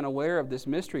want you to be unaware of this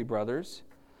mystery, brothers.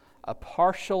 A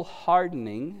partial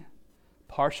hardening,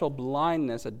 partial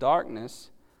blindness, a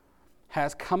darkness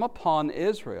has come upon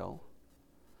Israel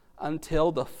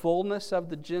until the fullness of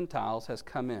the Gentiles has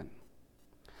come in.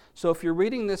 So if you're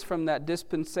reading this from that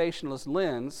dispensationalist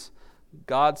lens,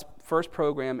 God's first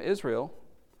program, Israel,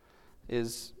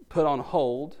 is put on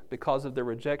hold because of their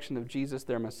rejection of Jesus,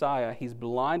 their Messiah. He's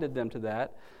blinded them to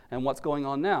that. And what's going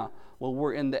on now? Well,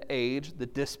 we're in the age, the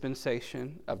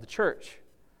dispensation of the church.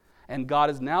 And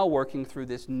God is now working through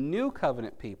this new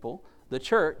covenant people, the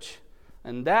church,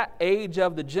 and that age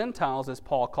of the Gentiles, as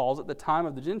Paul calls it, the time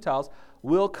of the Gentiles,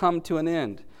 will come to an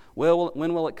end. Well,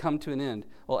 when will it come to an end?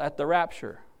 Well, at the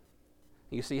rapture.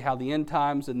 You see how the end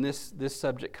times and this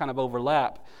subject kind of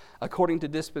overlap. According to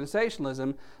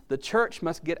dispensationalism, the church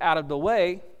must get out of the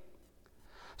way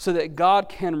so that God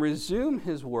can resume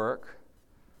His work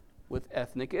with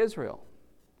ethnic Israel.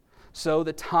 So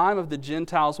the time of the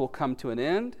Gentiles will come to an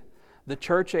end. The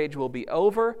church age will be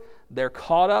over. They're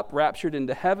caught up, raptured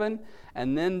into heaven.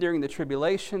 And then during the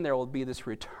tribulation, there will be this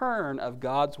return of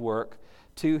God's work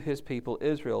to His people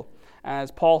Israel.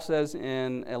 As Paul says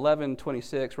in Romans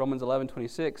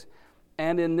 11:26,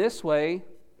 and in this way,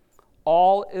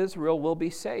 all Israel will be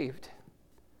saved.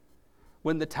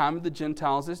 When the time of the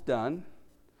Gentiles is done,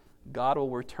 God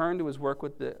will return to His work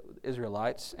with the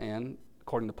Israelites, and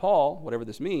according to Paul, whatever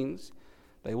this means,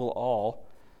 they will all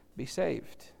be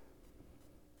saved.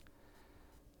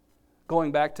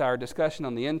 Going back to our discussion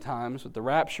on the end times, with the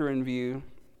rapture in view,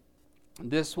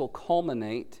 this will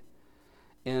culminate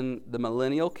in the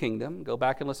millennial kingdom. Go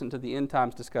back and listen to the end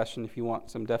times discussion if you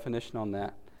want some definition on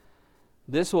that.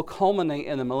 This will culminate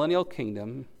in the millennial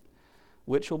kingdom,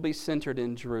 which will be centered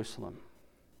in Jerusalem.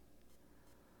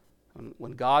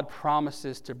 When God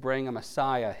promises to bring a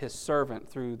Messiah, His servant,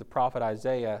 through the prophet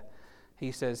Isaiah,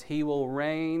 He says He will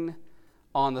reign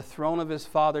on the throne of His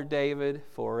father David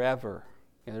forever.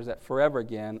 And there's that forever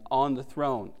again, on the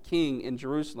throne, king in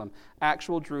Jerusalem,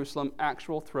 actual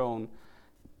throne.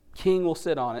 King will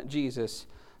sit on it, Jesus,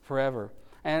 forever.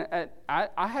 And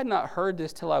I had not heard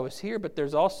this till I was here, but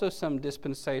there's also some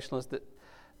dispensationalists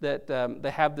that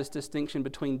they have this distinction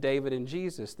between David and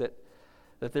Jesus, that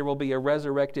there will be a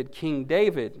resurrected King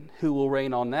David who will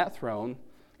reign on that throne,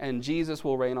 and Jesus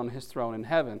will reign on His throne in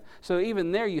heaven. So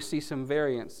even there you see some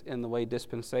variance in the way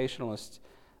dispensationalists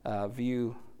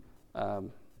view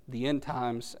the end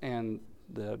times and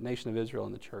the nation of Israel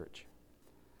and the church.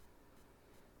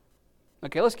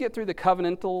 Okay, let's get through the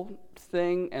covenantal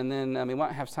thing, and then we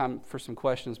might have time for some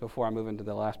questions before I move into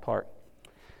the last part.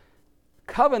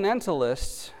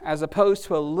 Covenantalists, as opposed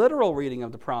to a literal reading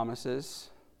of the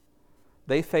promises,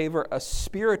 they favor a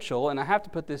spiritual, and I have to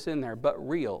put this in there, but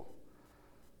real.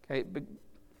 Okay,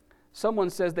 someone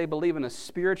says they believe in a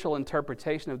spiritual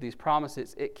interpretation of these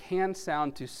promises. It can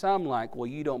sound to some like, well,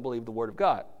 you don't believe the Word of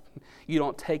God. You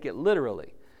don't take it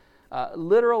literally.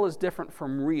 Literal is different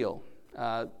from real.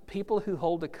 People who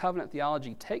hold to covenant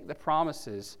theology take the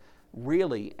promises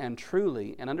really and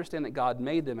truly and understand that God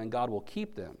made them and God will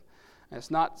keep them. And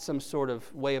it's not some sort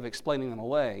of way of explaining them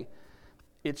away.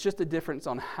 It's just a difference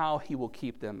on how He will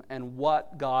keep them and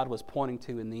what God was pointing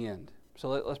to in the end. So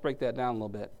let's break that down a little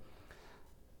bit.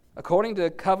 According to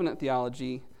covenant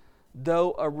theology,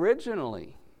 though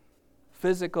originally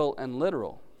physical and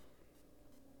literal,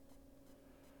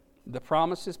 the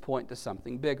promises point to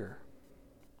something bigger.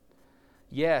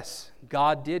 Yes,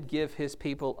 God did give His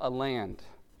people a land,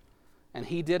 and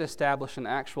He did establish an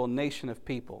actual nation of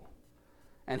people,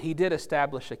 and He did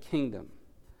establish a kingdom.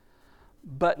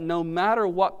 But no matter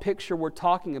what picture we're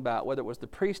talking about, whether it was the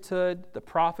priesthood, the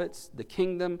prophets, the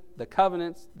kingdom, the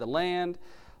covenants, the land,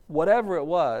 whatever it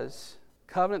was,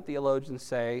 covenant theologians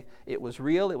say it was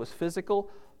real, it was physical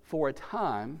for a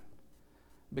time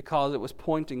because it was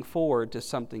pointing forward to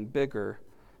something bigger,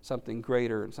 something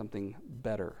greater, and something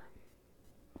better.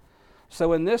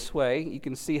 So in this way, you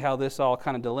can see how this all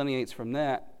kind of delineates from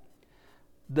that.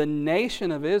 The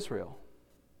nation of Israel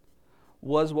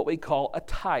was what we call a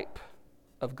type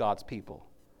of God's people.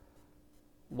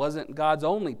 It wasn't God's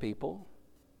only people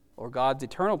or God's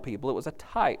eternal people. It was a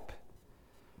type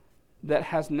that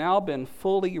has now been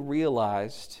fully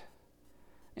realized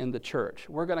in the church.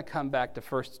 We're going to come back to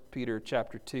 1 Peter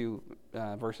chapter 2,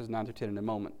 verses 9 through 10 in a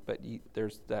moment, but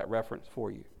there's that reference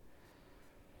for you.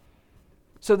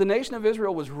 So the nation of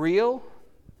Israel was real.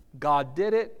 God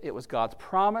did it. It was God's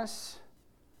promise,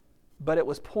 but it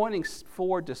was pointing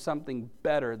forward to something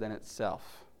better than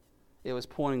itself. It was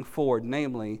pointing forward,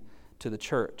 namely, to the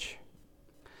church.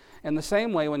 In the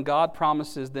same way, when God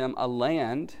promises them a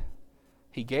land,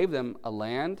 He gave them a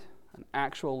land, an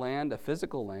actual land, a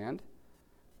physical land,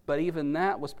 but even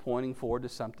that was pointing forward to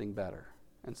something better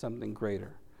and something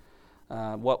greater.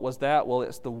 What was that? Well,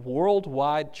 it's the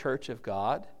worldwide church of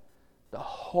God, the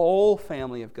whole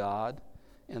family of God,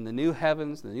 in the new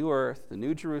heavens, the new earth, the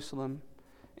new Jerusalem,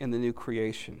 and the new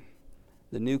creation.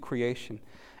 The new creation.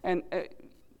 And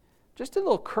just a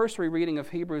little cursory reading of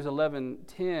Hebrews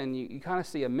 11:10, you kind of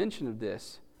see a mention of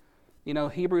this. You know,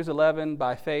 Hebrews 11,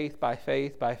 by faith, by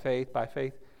faith, by faith, by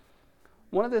faith.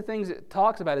 One of the things it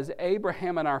talks about is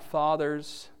Abraham and our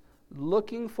fathers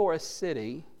looking for a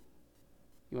city.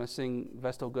 You want to sing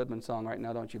Vestal Goodman song right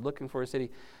now, don't you? Looking for a city.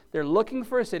 They're looking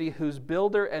for a city whose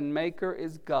builder and maker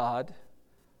is God,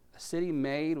 a city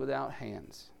made without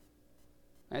hands.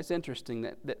 Now, it's interesting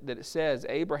that it says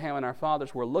Abraham and our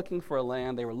fathers were looking for a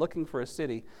land, they were looking for a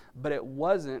city, but it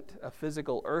wasn't a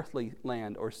physical earthly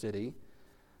land or city.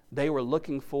 They were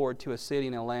looking forward to a city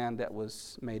and a land that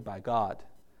was made by God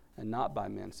and not by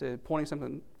men. So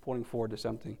pointing forward to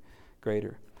something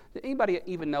greater. Did anybody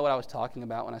even know what I was talking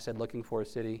about when I said looking for a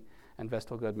city and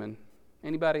Vestal Goodman?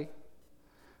 Anybody?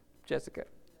 Jessica?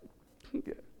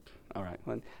 Good. All right.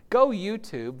 Well, go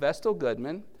YouTube Vestal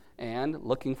Goodman and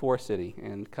Looking for a City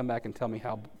and come back and tell me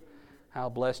how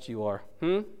blessed you are.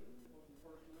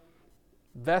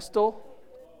 Vestal?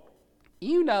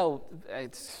 You know,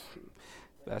 it's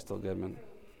Vestal Goodman.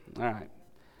 All right.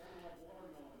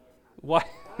 What?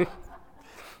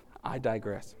 I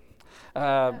digress.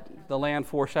 The land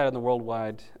foreshadowed the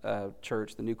worldwide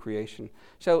church, the new creation.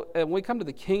 So when we come to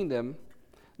the kingdom,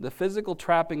 the physical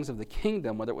trappings of the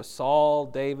kingdom, whether it was Saul,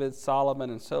 David, Solomon,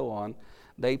 and so on,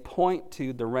 they point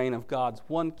to the reign of God's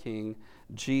one king,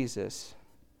 Jesus.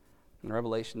 And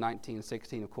Revelation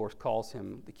 19:16, of course, calls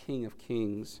him the King of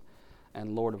Kings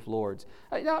and Lord of Lords.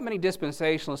 Not many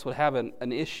dispensationalists would have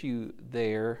an issue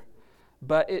there,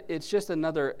 but it's just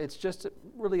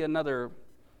really another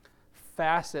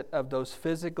facet of those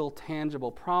physical,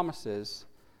 tangible promises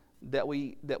that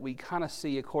we kind of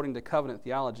see according to covenant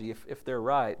theology, if they're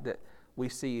right, that we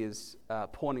see is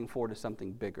pointing forward to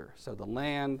something bigger. So the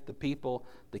land, the people,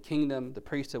 the kingdom, the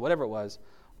priesthood, whatever it was,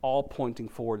 all pointing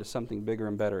forward to something bigger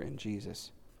and better in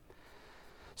Jesus.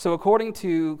 So according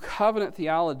to covenant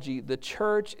theology, the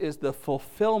church is the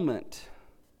fulfillment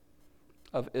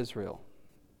of Israel.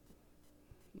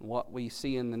 What we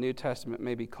see in the New Testament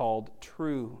may be called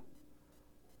true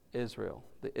Israel,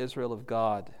 the Israel of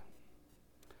God.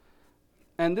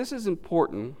 And this is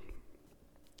important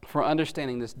for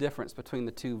understanding this difference between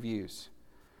the two views.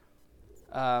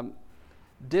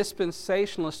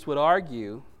 Dispensationalists would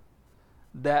argue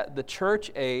that the church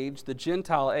age, the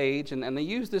Gentile age, and they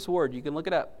use this word, you can look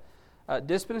it up.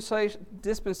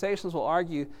 Dispensationalists will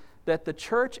argue that the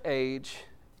church age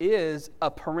is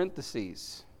a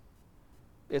parenthesis.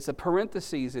 It's a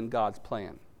parenthesis in God's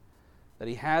plan. That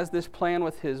He has this plan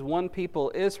with His one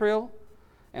people, Israel,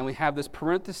 and we have this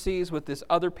parenthesis with this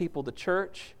other people, the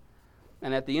church.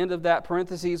 And at the end of that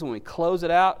parenthesis, when we close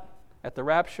it out at the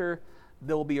rapture,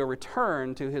 there will be a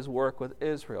return to His work with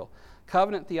Israel.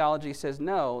 Covenant theology says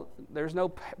no, there's no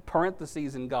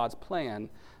parentheses in God's plan.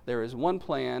 There is one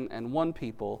plan and one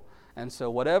people. And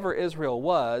so whatever Israel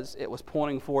was, it was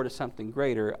pointing forward to something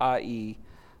greater, i.e.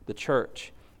 the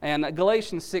church. And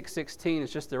Galatians 6:16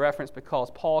 is just the reference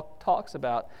because Paul talks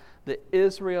about the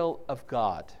Israel of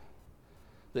God.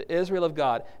 The Israel of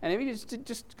God. And if you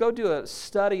just go do a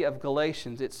study of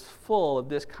Galatians, it's full of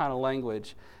this kind of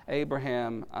language.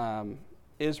 Abraham,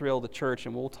 Israel, the church,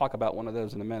 and we'll talk about one of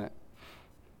those in a minute.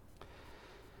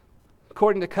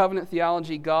 According to covenant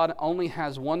theology, God only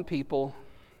has one people,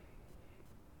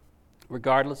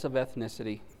 regardless of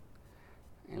ethnicity.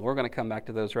 And we're going to come back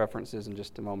to those references in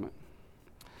just a moment.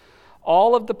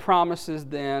 All of the promises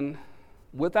then,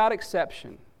 without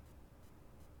exception,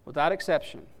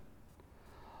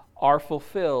 are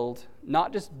fulfilled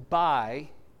not just by,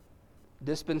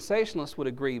 dispensationalists would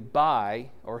agree by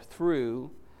or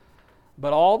through,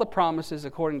 but all the promises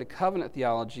according to covenant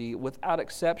theology, without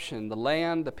exception, the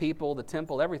land, the people, the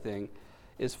temple, everything,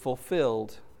 is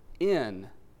fulfilled in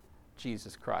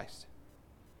Jesus Christ.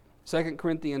 2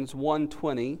 Corinthians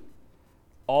 1:20,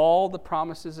 all the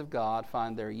promises of God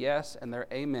find their yes and their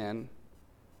amen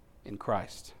in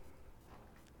Christ.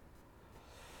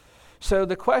 So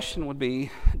the question would be,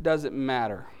 does it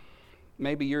matter?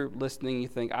 Maybe you're listening, you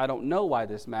think, I don't know why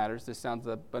this matters. This sounds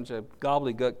a bunch of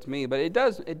gobbledygook to me, but it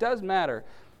does matter.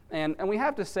 And we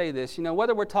have to say this,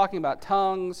 whether we're talking about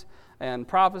tongues and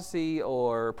prophecy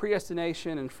or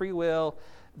predestination and free will,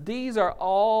 these are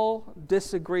all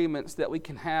disagreements that we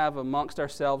can have amongst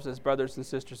ourselves as brothers and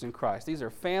sisters in Christ. These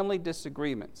are family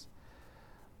disagreements.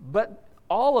 But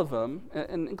all of them,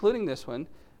 and including this one,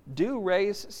 do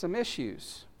raise some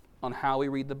issues on how we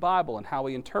read the Bible and how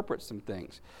we interpret some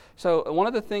things. So one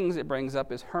of the things it brings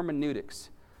up is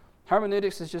hermeneutics.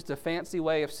 Hermeneutics is just a fancy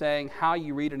way of saying how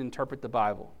you read and interpret the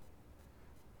Bible.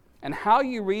 And how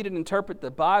you read and interpret the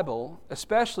Bible,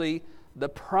 especially the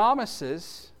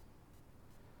promises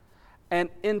and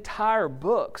entire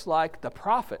books like the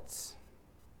prophets,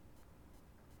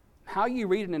 how you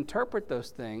read and interpret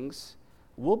those things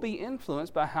will be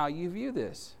influenced by how you view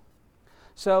this.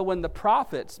 So when the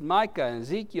prophets, Micah and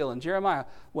Ezekiel and Jeremiah,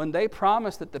 when they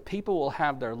promise that the people will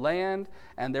have their land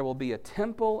and there will be a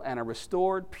temple and a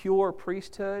restored, pure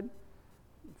priesthood,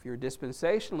 if you're a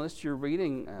dispensationalist, you're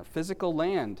reading physical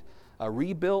land, a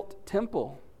rebuilt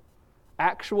temple,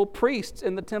 actual priests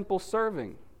in the temple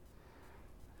serving.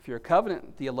 If you're a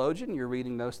covenant theologian, you're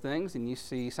reading those things and you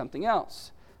see something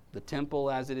else. The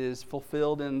temple as it is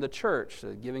fulfilled in the church,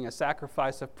 giving a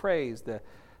sacrifice of praise, the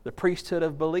priesthood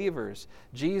of believers,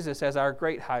 Jesus as our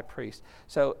great high priest.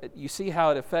 So you see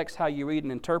how it affects how you read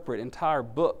and interpret entire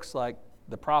books like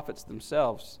the prophets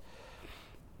themselves.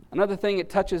 Another thing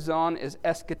it touches on is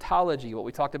eschatology, what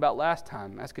we talked about last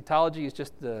time. Eschatology is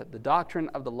just the doctrine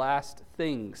of the last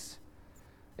things.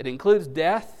 It includes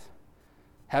death,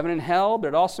 heaven and hell, but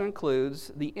it also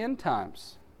includes the end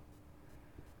times.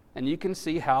 And you can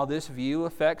see how this view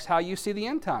affects how you see the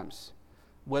end times,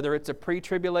 whether it's a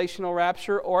pre-tribulational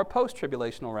rapture or a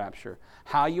post-tribulational rapture,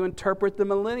 how you interpret the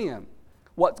millennium,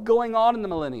 what's going on in the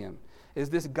millennium. Is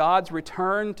this God's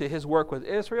return to His work with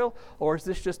Israel, or is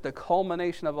this just the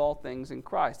culmination of all things in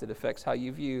Christ? It affects how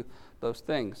you view those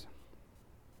things.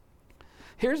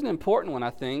 Here's an important one,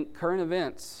 I think, current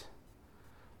events,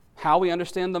 how we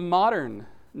understand the modern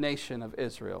nation of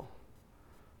Israel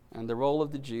and the role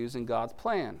of the Jews in God's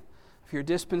plan. If you're a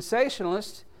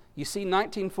dispensationalist, you see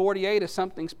 1948 as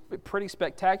something pretty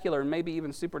spectacular and maybe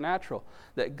even supernatural,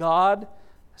 that God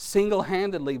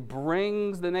single-handedly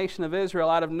brings the nation of Israel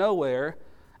out of nowhere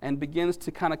and begins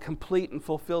to kind of complete and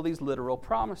fulfill these literal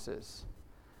promises.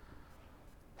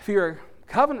 If you're a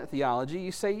covenant theology,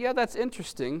 you say, yeah, that's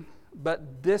interesting,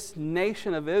 but this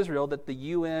nation of Israel that the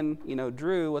UN,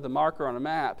 drew with a marker on a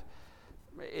map,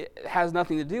 it has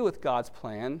nothing to do with God's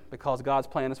plan because God's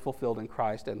plan is fulfilled in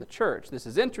Christ and the church. This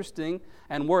is interesting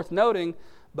and worth noting,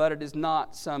 but it is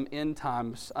not some end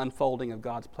times unfolding of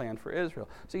God's plan for Israel.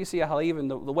 So you see how even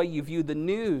the way you view the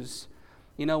news,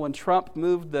 when Trump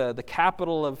moved the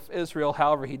capital of Israel,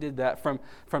 however he did that,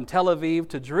 from Tel Aviv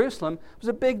to Jerusalem, it was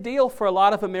a big deal for a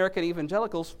lot of American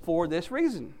evangelicals for this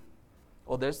reason.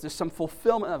 Well, there's some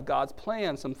fulfillment of God's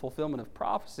plan, some fulfillment of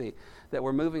prophecy that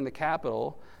we're moving the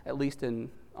capital, at least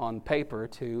on paper,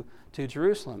 to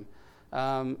Jerusalem.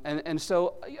 And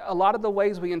so a lot of the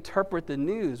ways we interpret the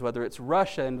news, whether it's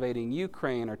Russia invading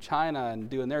Ukraine or China and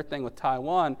doing their thing with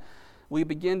Taiwan, we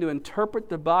begin to interpret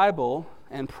the Bible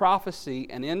and prophecy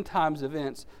and end times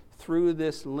events through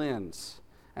this lens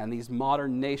and these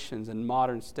modern nations and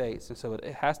modern states. And so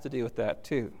it has to do with that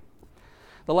too.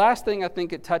 The last thing I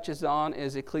think it touches on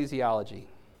is ecclesiology.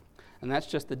 and that's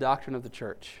just the doctrine of the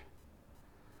church.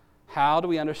 How do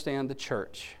we understand the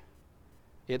church?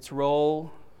 Its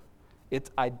role,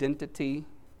 its identity,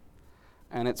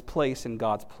 and its place in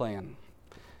God's plan.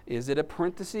 Is it a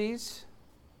parenthesis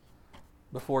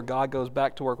before God goes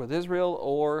back to work with Israel,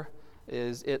 or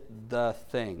is it the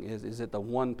thing? Is it the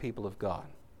one people of God?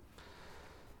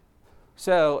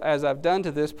 So, as I've done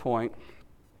to this point,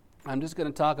 I'm just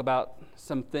going to talk about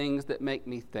some things that make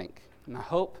me think. And I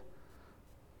hope,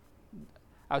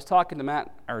 I was talking to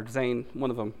Matt, or Zane, one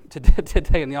of them,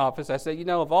 today in the office. I said,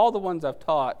 of all the ones I've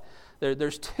taught,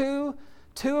 there's two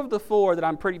of the four that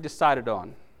I'm pretty decided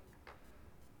on.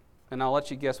 And I'll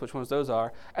let you guess which ones those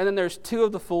are. And then there's two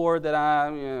of the four that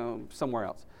I'm, somewhere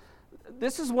else.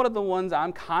 This is one of the ones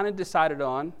I'm kind of decided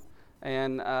on.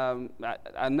 And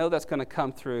I know that's going to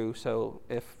come through. So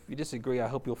if you disagree, I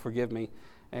hope you'll forgive me.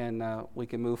 And we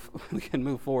can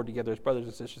move forward together as brothers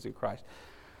and sisters in Christ.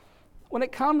 When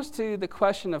it comes to the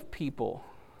question of people,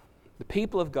 the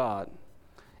people of God,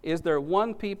 is there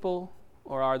one people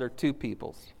or are there two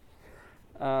peoples?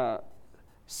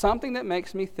 Something that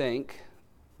makes me think,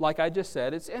 like I just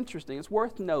said, it's interesting, it's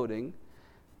worth noting,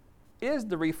 is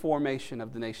the reformation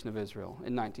of the nation of Israel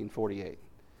in 1948.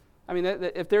 I mean,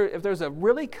 if there's a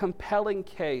really compelling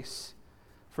case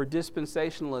for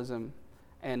dispensationalism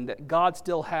and that God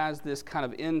still has this kind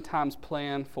of end times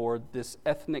plan for this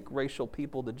ethnic racial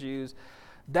people, the Jews,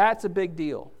 that's a big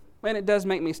deal. And it does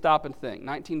make me stop and think.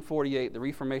 1948, the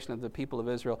reformation of the people of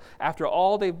Israel, after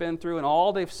all they've been through and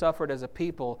all they've suffered as a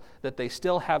people, that they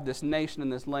still have this nation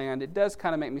and this land, it does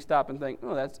kind of make me stop and think,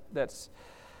 oh, that's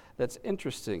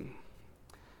interesting.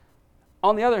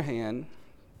 On the other hand,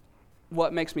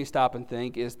 what makes me stop and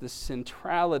think is the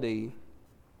centrality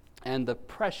and the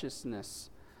preciousness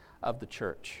of the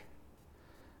church.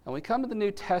 And we come to the New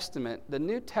Testament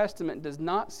does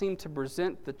not seem to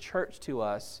present the church to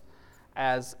us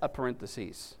as a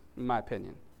parenthesis, in my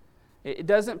opinion. It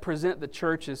doesn't present the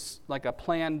church as like a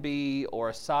plan B or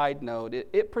a side note.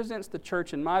 It presents the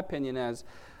church, in my opinion, as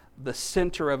the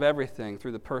center of everything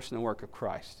through the person and work of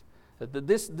Christ.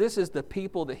 This is the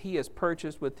people that he has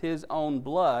purchased with his own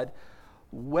blood,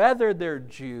 whether they're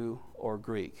Jew or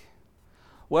Greek,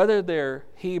 whether they're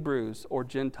Hebrews or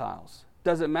Gentiles.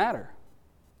 Doesn't matter.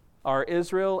 Are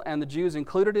Israel and the Jews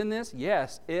included in this?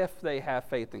 Yes, if they have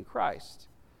faith in Christ.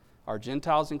 Are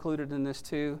Gentiles included in this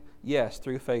too? Yes,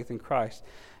 through faith in Christ.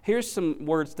 Here's some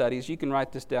word studies. You can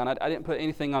write this down. I didn't put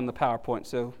anything on the PowerPoint,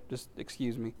 so just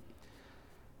excuse me.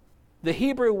 The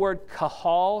Hebrew word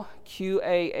kahal,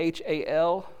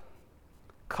 Q-A-H-A-L,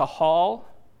 kahal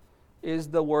is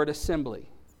the word assembly.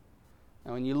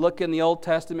 Now, when you look in the Old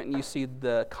Testament and you see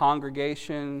the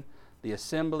congregation, the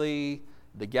assembly,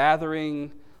 the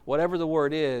gathering, whatever the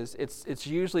word is, it's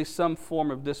usually some form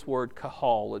of this word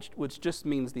kahal, which just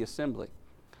means the assembly.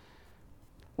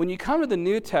 When you come to the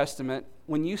New Testament,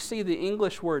 when you see the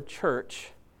English word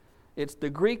church, it's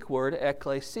the Greek word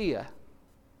ekklesia,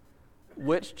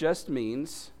 which just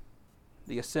means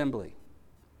the assembly.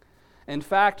 In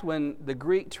fact, when the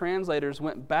Greek translators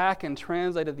went back and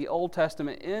translated the Old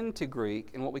Testament into Greek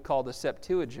in what we call the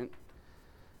Septuagint,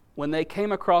 when they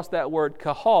came across that word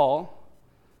kahal,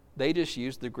 they just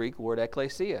used the Greek word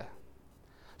ekklesia.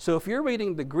 So if you're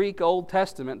reading the Greek Old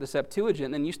Testament, the Septuagint,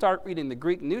 and then you start reading the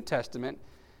Greek New Testament,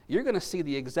 you're going to see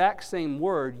the exact same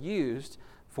word used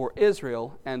for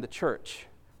Israel and the church,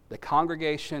 the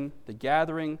congregation, the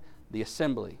gathering, the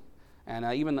assembly. And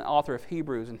even the author of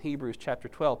Hebrews in Hebrews chapter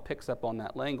 12 picks up on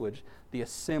that language, the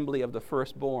assembly of the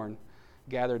firstborn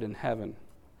gathered in heaven.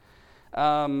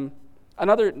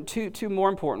 Another two more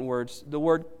important words. The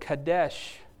word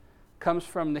kadesh comes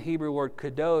from the Hebrew word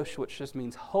kadosh, which just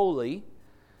means holy.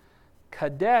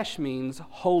 Kadesh means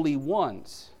holy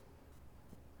ones.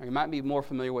 Or you might be more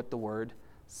familiar with the word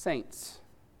saints.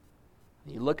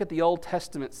 When you look at the Old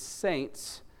Testament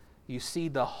saints, you see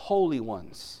the holy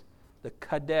ones, the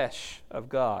Kadesh of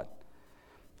God.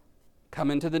 Come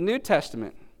into the New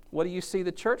Testament. What do you see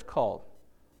the church called?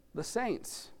 The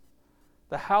saints.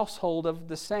 The household of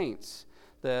the saints.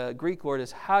 The Greek word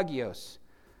is hagios.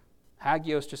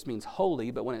 Hagios just means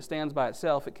holy, but when it stands by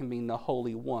itself, it can mean the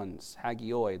holy ones.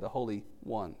 Hagioi, the holy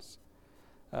ones.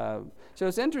 So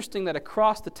it's interesting that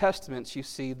across the Testaments you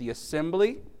see the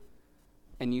assembly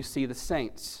and you see the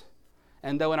saints.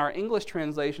 And though in our English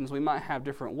translations we might have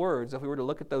different words, if we were to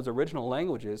look at those original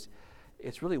languages,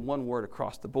 it's really one word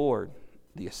across the board.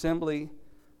 The assembly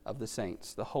of the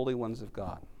saints, the holy ones of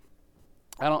God.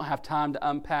 I don't have time to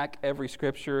unpack every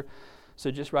scripture, so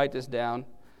just write this down.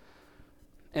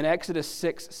 In Exodus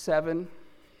 6:7,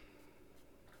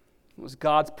 it was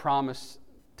God's promise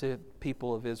to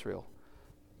people of Israel.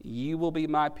 You will be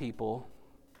my people,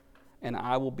 and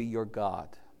I will be your God.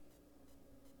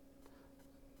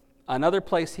 Another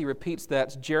place he repeats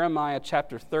that's Jeremiah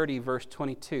chapter 30, verse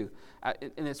 22.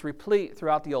 And it's replete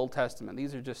throughout the Old Testament.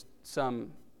 These are just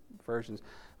some versions.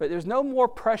 But there's no more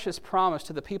precious promise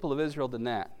to the people of Israel than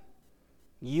that.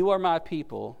 You are my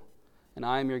people, and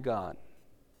I am your God.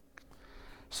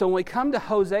 So when we come to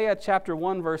Hosea chapter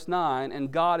 1, verse 9,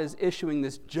 and God is issuing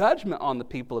this judgment on the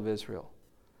people of Israel,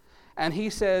 and he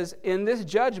says, in this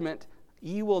judgment,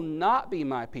 you will not be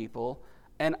my people,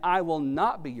 and I will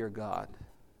not be your God.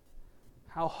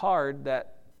 How hard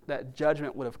that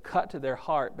judgment would have cut to their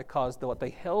heart, because what they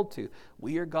held to,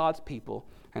 we are God's people,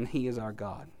 and he is our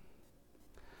God.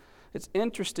 It's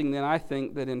interesting then, I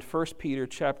think, that in 1 Peter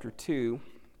chapter 2,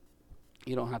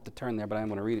 you don't have to turn there, but I'm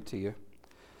going to read it to you.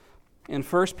 In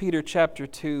 1 Peter chapter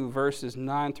 2, verses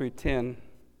 9 through 10,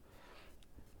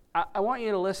 I want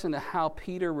you to listen to how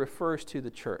Peter refers to the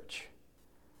church.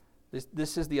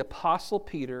 This is the Apostle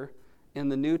Peter in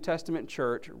the New Testament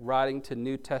church writing to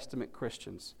New Testament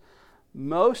Christians,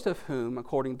 most of whom,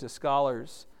 according to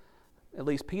scholars, at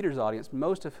least Peter's audience,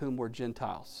 most of whom were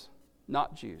Gentiles,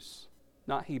 not Jews,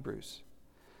 not Hebrews.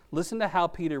 Listen to how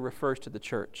Peter refers to the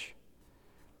church.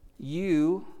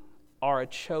 You are a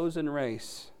chosen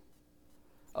race,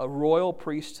 a royal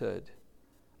priesthood,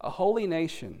 a holy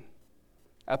nation,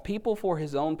 a people for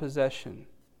his own possession,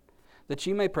 that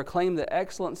you may proclaim the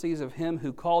excellencies of him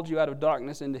who called you out of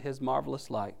darkness into his marvelous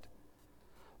light.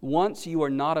 Once you were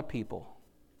not a people,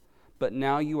 but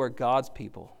now you are God's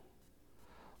people.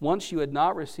 Once you had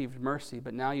not received mercy,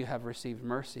 but now you have received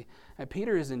mercy. And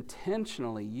Peter is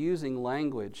intentionally using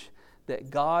language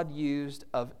that God used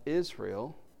of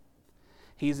Israel.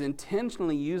 He's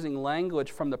intentionally using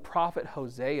language from the prophet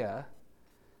Hosea.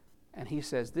 And he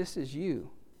says, this is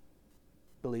you,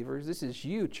 believers. This is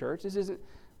you, church.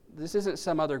 This isn't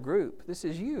some other group. This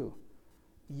is you.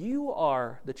 You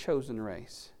are the chosen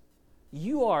race.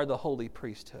 You are the holy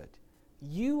priesthood.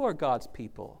 You are God's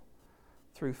people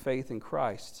through faith in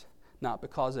Christ, not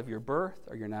because of your birth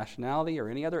or your nationality or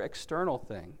any other external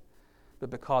thing, but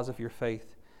because of your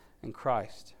faith in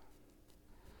Christ.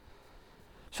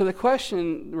 So the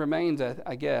question remains,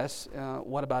 I guess,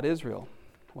 what about Israel?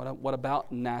 What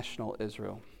about national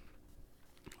Israel?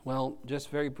 Well, just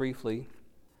very briefly,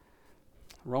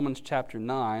 Romans chapter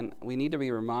 9, we need to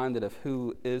be reminded of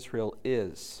who Israel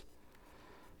is.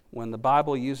 When the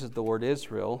Bible uses the word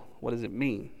Israel, what does it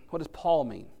mean? What does Paul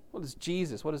mean? What does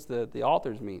Jesus, what does the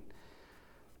authors mean?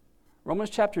 Romans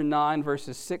chapter 9,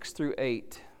 verses 6 through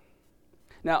 8.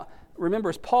 Now,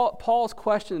 remember, Paul's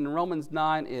question in Romans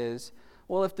 9 is,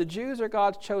 well, if the Jews are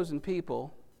God's chosen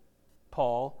people,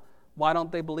 Paul, why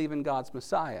don't they believe in God's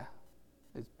Messiah?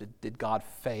 Did God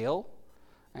fail?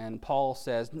 And Paul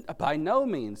says, by no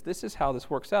means. This is how this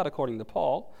works out according to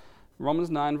Paul. Romans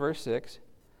 9, verse 6.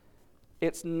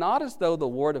 It's not as though the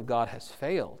word of God has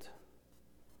failed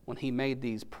when he made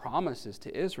these promises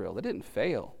to Israel. It didn't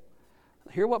fail.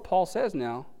 Hear what Paul says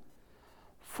now.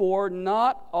 For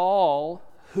not all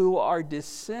who are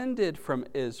descended from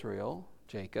Israel,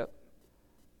 Jacob.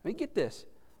 Let me get this.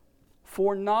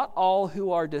 For not all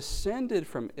who are descended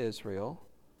from Israel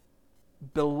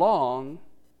belong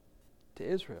to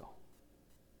Israel.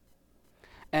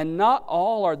 And not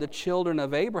all are the children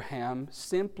of Abraham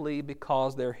simply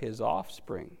because they're his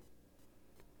offspring.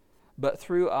 But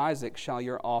through Isaac shall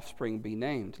your offspring be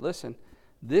named. Listen,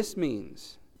 this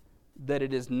means that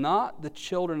it is not the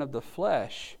children of the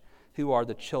flesh who are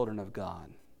the children of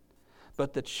God,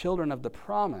 but the children of the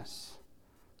promise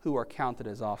who are counted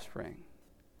as offspring.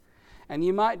 And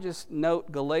you might just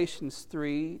note Galatians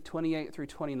 3, 28 through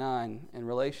 29 in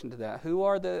relation to that. Who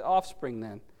are the offspring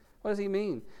then? What does he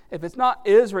mean? If it's not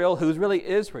Israel, who's really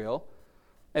Israel,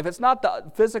 if it's not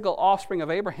the physical offspring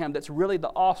of Abraham that's really the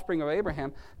offspring of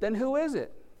Abraham, then who is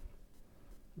it?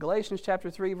 Galatians chapter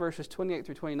 3, verses 28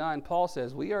 through 29, Paul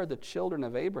says, we are the children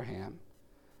of Abraham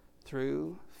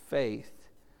through faith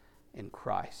in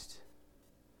Christ.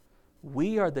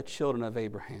 We are the children of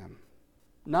Abraham,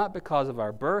 not because of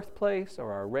our birthplace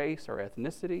or our race or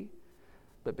ethnicity,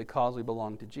 but because we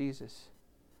belong to Jesus.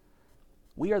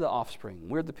 We are the offspring.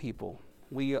 We're the people.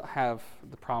 We have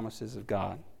the promises of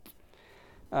God.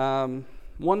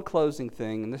 One closing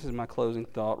thing, and this is my closing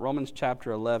thought, Romans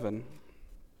chapter 11.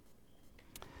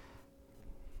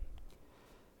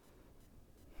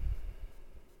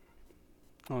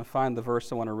 I want to find the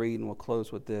verse I want to read, and we'll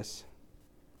close with this.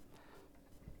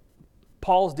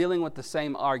 Paul's dealing with the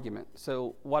same argument.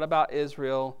 So what about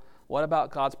Israel? What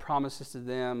about God's promises to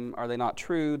them? Are they not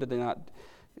true? Did they not?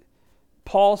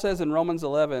 Paul says in Romans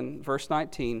 11, verse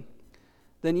 19,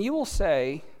 then you will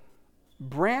say,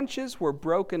 Branches were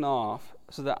broken off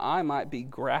so that I might be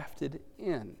grafted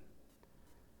in.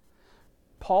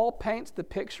 Paul paints the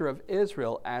picture of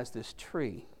Israel as this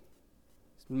tree,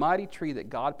 this mighty tree that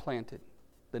God planted,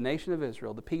 the nation of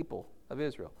Israel, the people of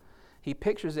Israel. He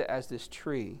pictures it as this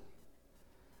tree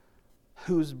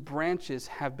whose branches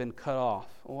have been cut off.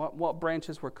 What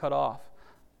branches were cut off?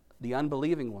 The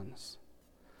unbelieving ones.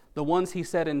 The ones, he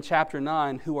said in chapter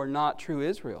 9, who are not true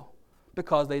Israel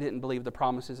because they didn't believe the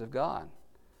promises of God.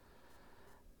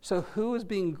 So who is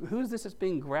this that's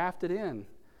being grafted in?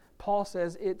 Paul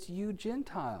says it's you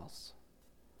Gentiles.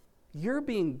 You're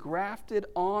being grafted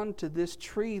onto this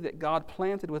tree that God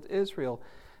planted with Israel.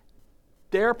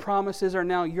 Their promises are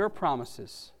now your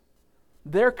promises.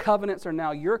 Their covenants are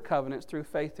now your covenants through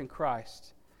faith in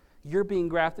Christ. You're being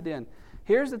grafted in.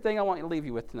 Here's the thing I want you to leave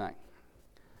you with tonight.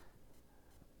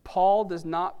 Paul does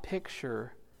not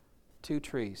picture two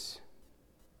trees.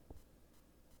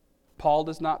 Paul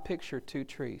does not picture two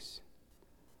trees.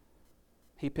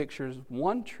 He pictures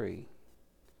one tree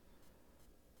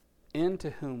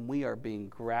into whom we are being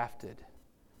grafted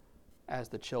as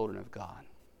the children of God.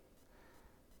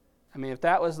 I mean, if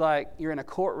that was like you're in a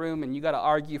courtroom and you got to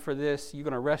argue for this, you're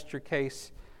going to rest your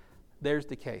case, there's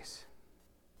the case.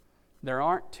 There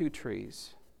aren't two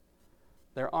trees.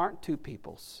 There aren't two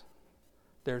peoples.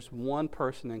 There's one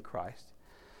person in Christ.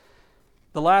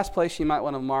 The last place you might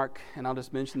want to mark, and I'll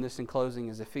just mention this in closing,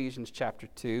 is Ephesians chapter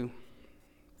 2.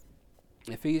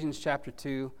 Ephesians chapter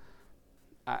 2,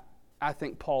 I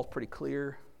think Paul's pretty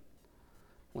clear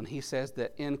when he says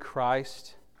that in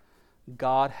Christ,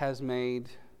 God has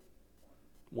made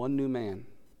one new man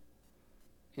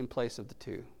in place of the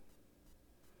two.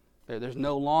 There's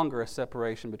no longer a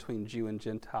separation between Jew and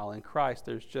Gentile. In Christ,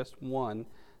 there's just one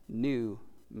new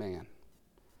man.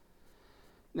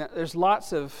 Now, there's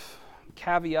lots of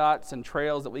caveats and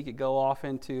trails that we could go off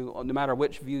into, no matter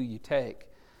which view you take.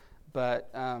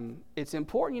 But it's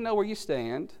important you know where you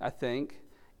stand, I think.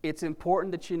 It's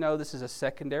important that you know this is a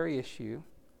secondary issue.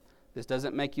 This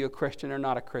doesn't make you a Christian or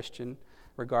not a Christian,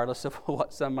 regardless of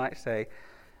what some might say.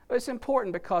 But it's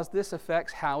important because this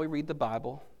affects how we read the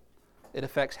Bible. It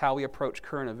affects how we approach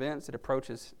current events. It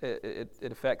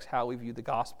affects how we view the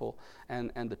gospel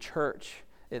and the church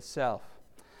itself.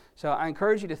 So I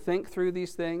encourage you to think through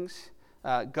these things.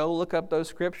 Go look up those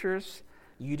scriptures.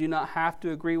 You do not have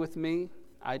to agree with me.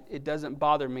 It doesn't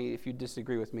bother me if you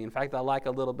disagree with me. In fact, I like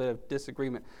a little bit of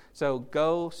disagreement. So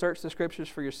go search the scriptures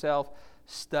for yourself.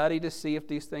 Study to see if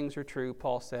these things are true,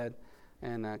 Paul said.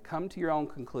 And come to your own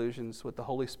conclusions with the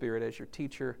Holy Spirit as your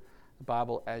teacher, the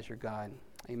Bible as your guide.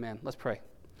 Amen. Let's pray.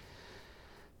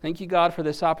 Thank you, God, for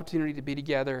this opportunity to be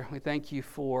together. We thank you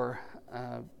for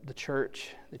the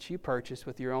church that you purchased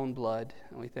with your own blood.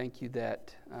 And we thank you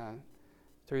that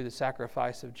through the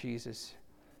sacrifice of Jesus,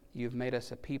 you've made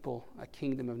us a people, a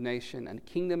kingdom and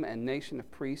nation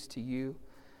of priests to you.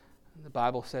 The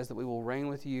Bible says that we will reign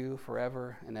with you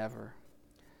forever and ever.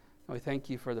 And we thank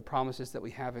you for the promises that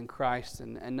we have in Christ.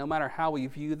 And no matter how we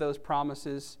view those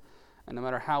promises, and no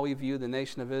matter how we view the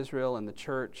nation of Israel and the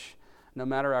church, no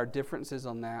matter our differences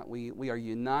on that, we are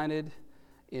united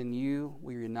in you.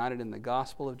 We are united in the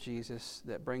gospel of Jesus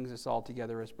that brings us all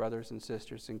together as brothers and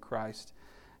sisters in Christ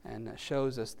and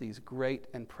shows us these great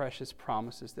and precious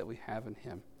promises that we have in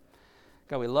him.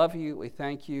 God, we love you. We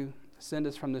thank you. Send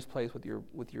us from this place with your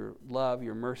love,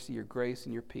 your mercy, your grace,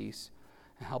 and your peace,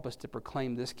 and help us to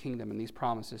proclaim this kingdom and these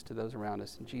promises to those around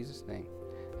us. In Jesus' name,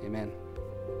 amen.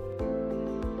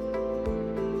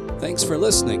 Thanks for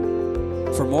listening.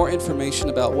 For more information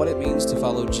about what it means to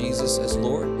follow Jesus as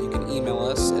Lord, you can email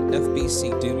us at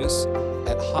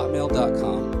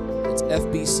fbcdumas@hotmail.com. It's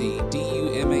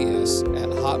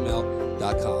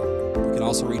fbcdumas@hotmail.com. You can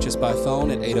also reach us by phone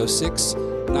at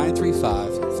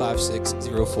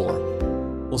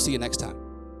 806-935-5604. We'll see you next time.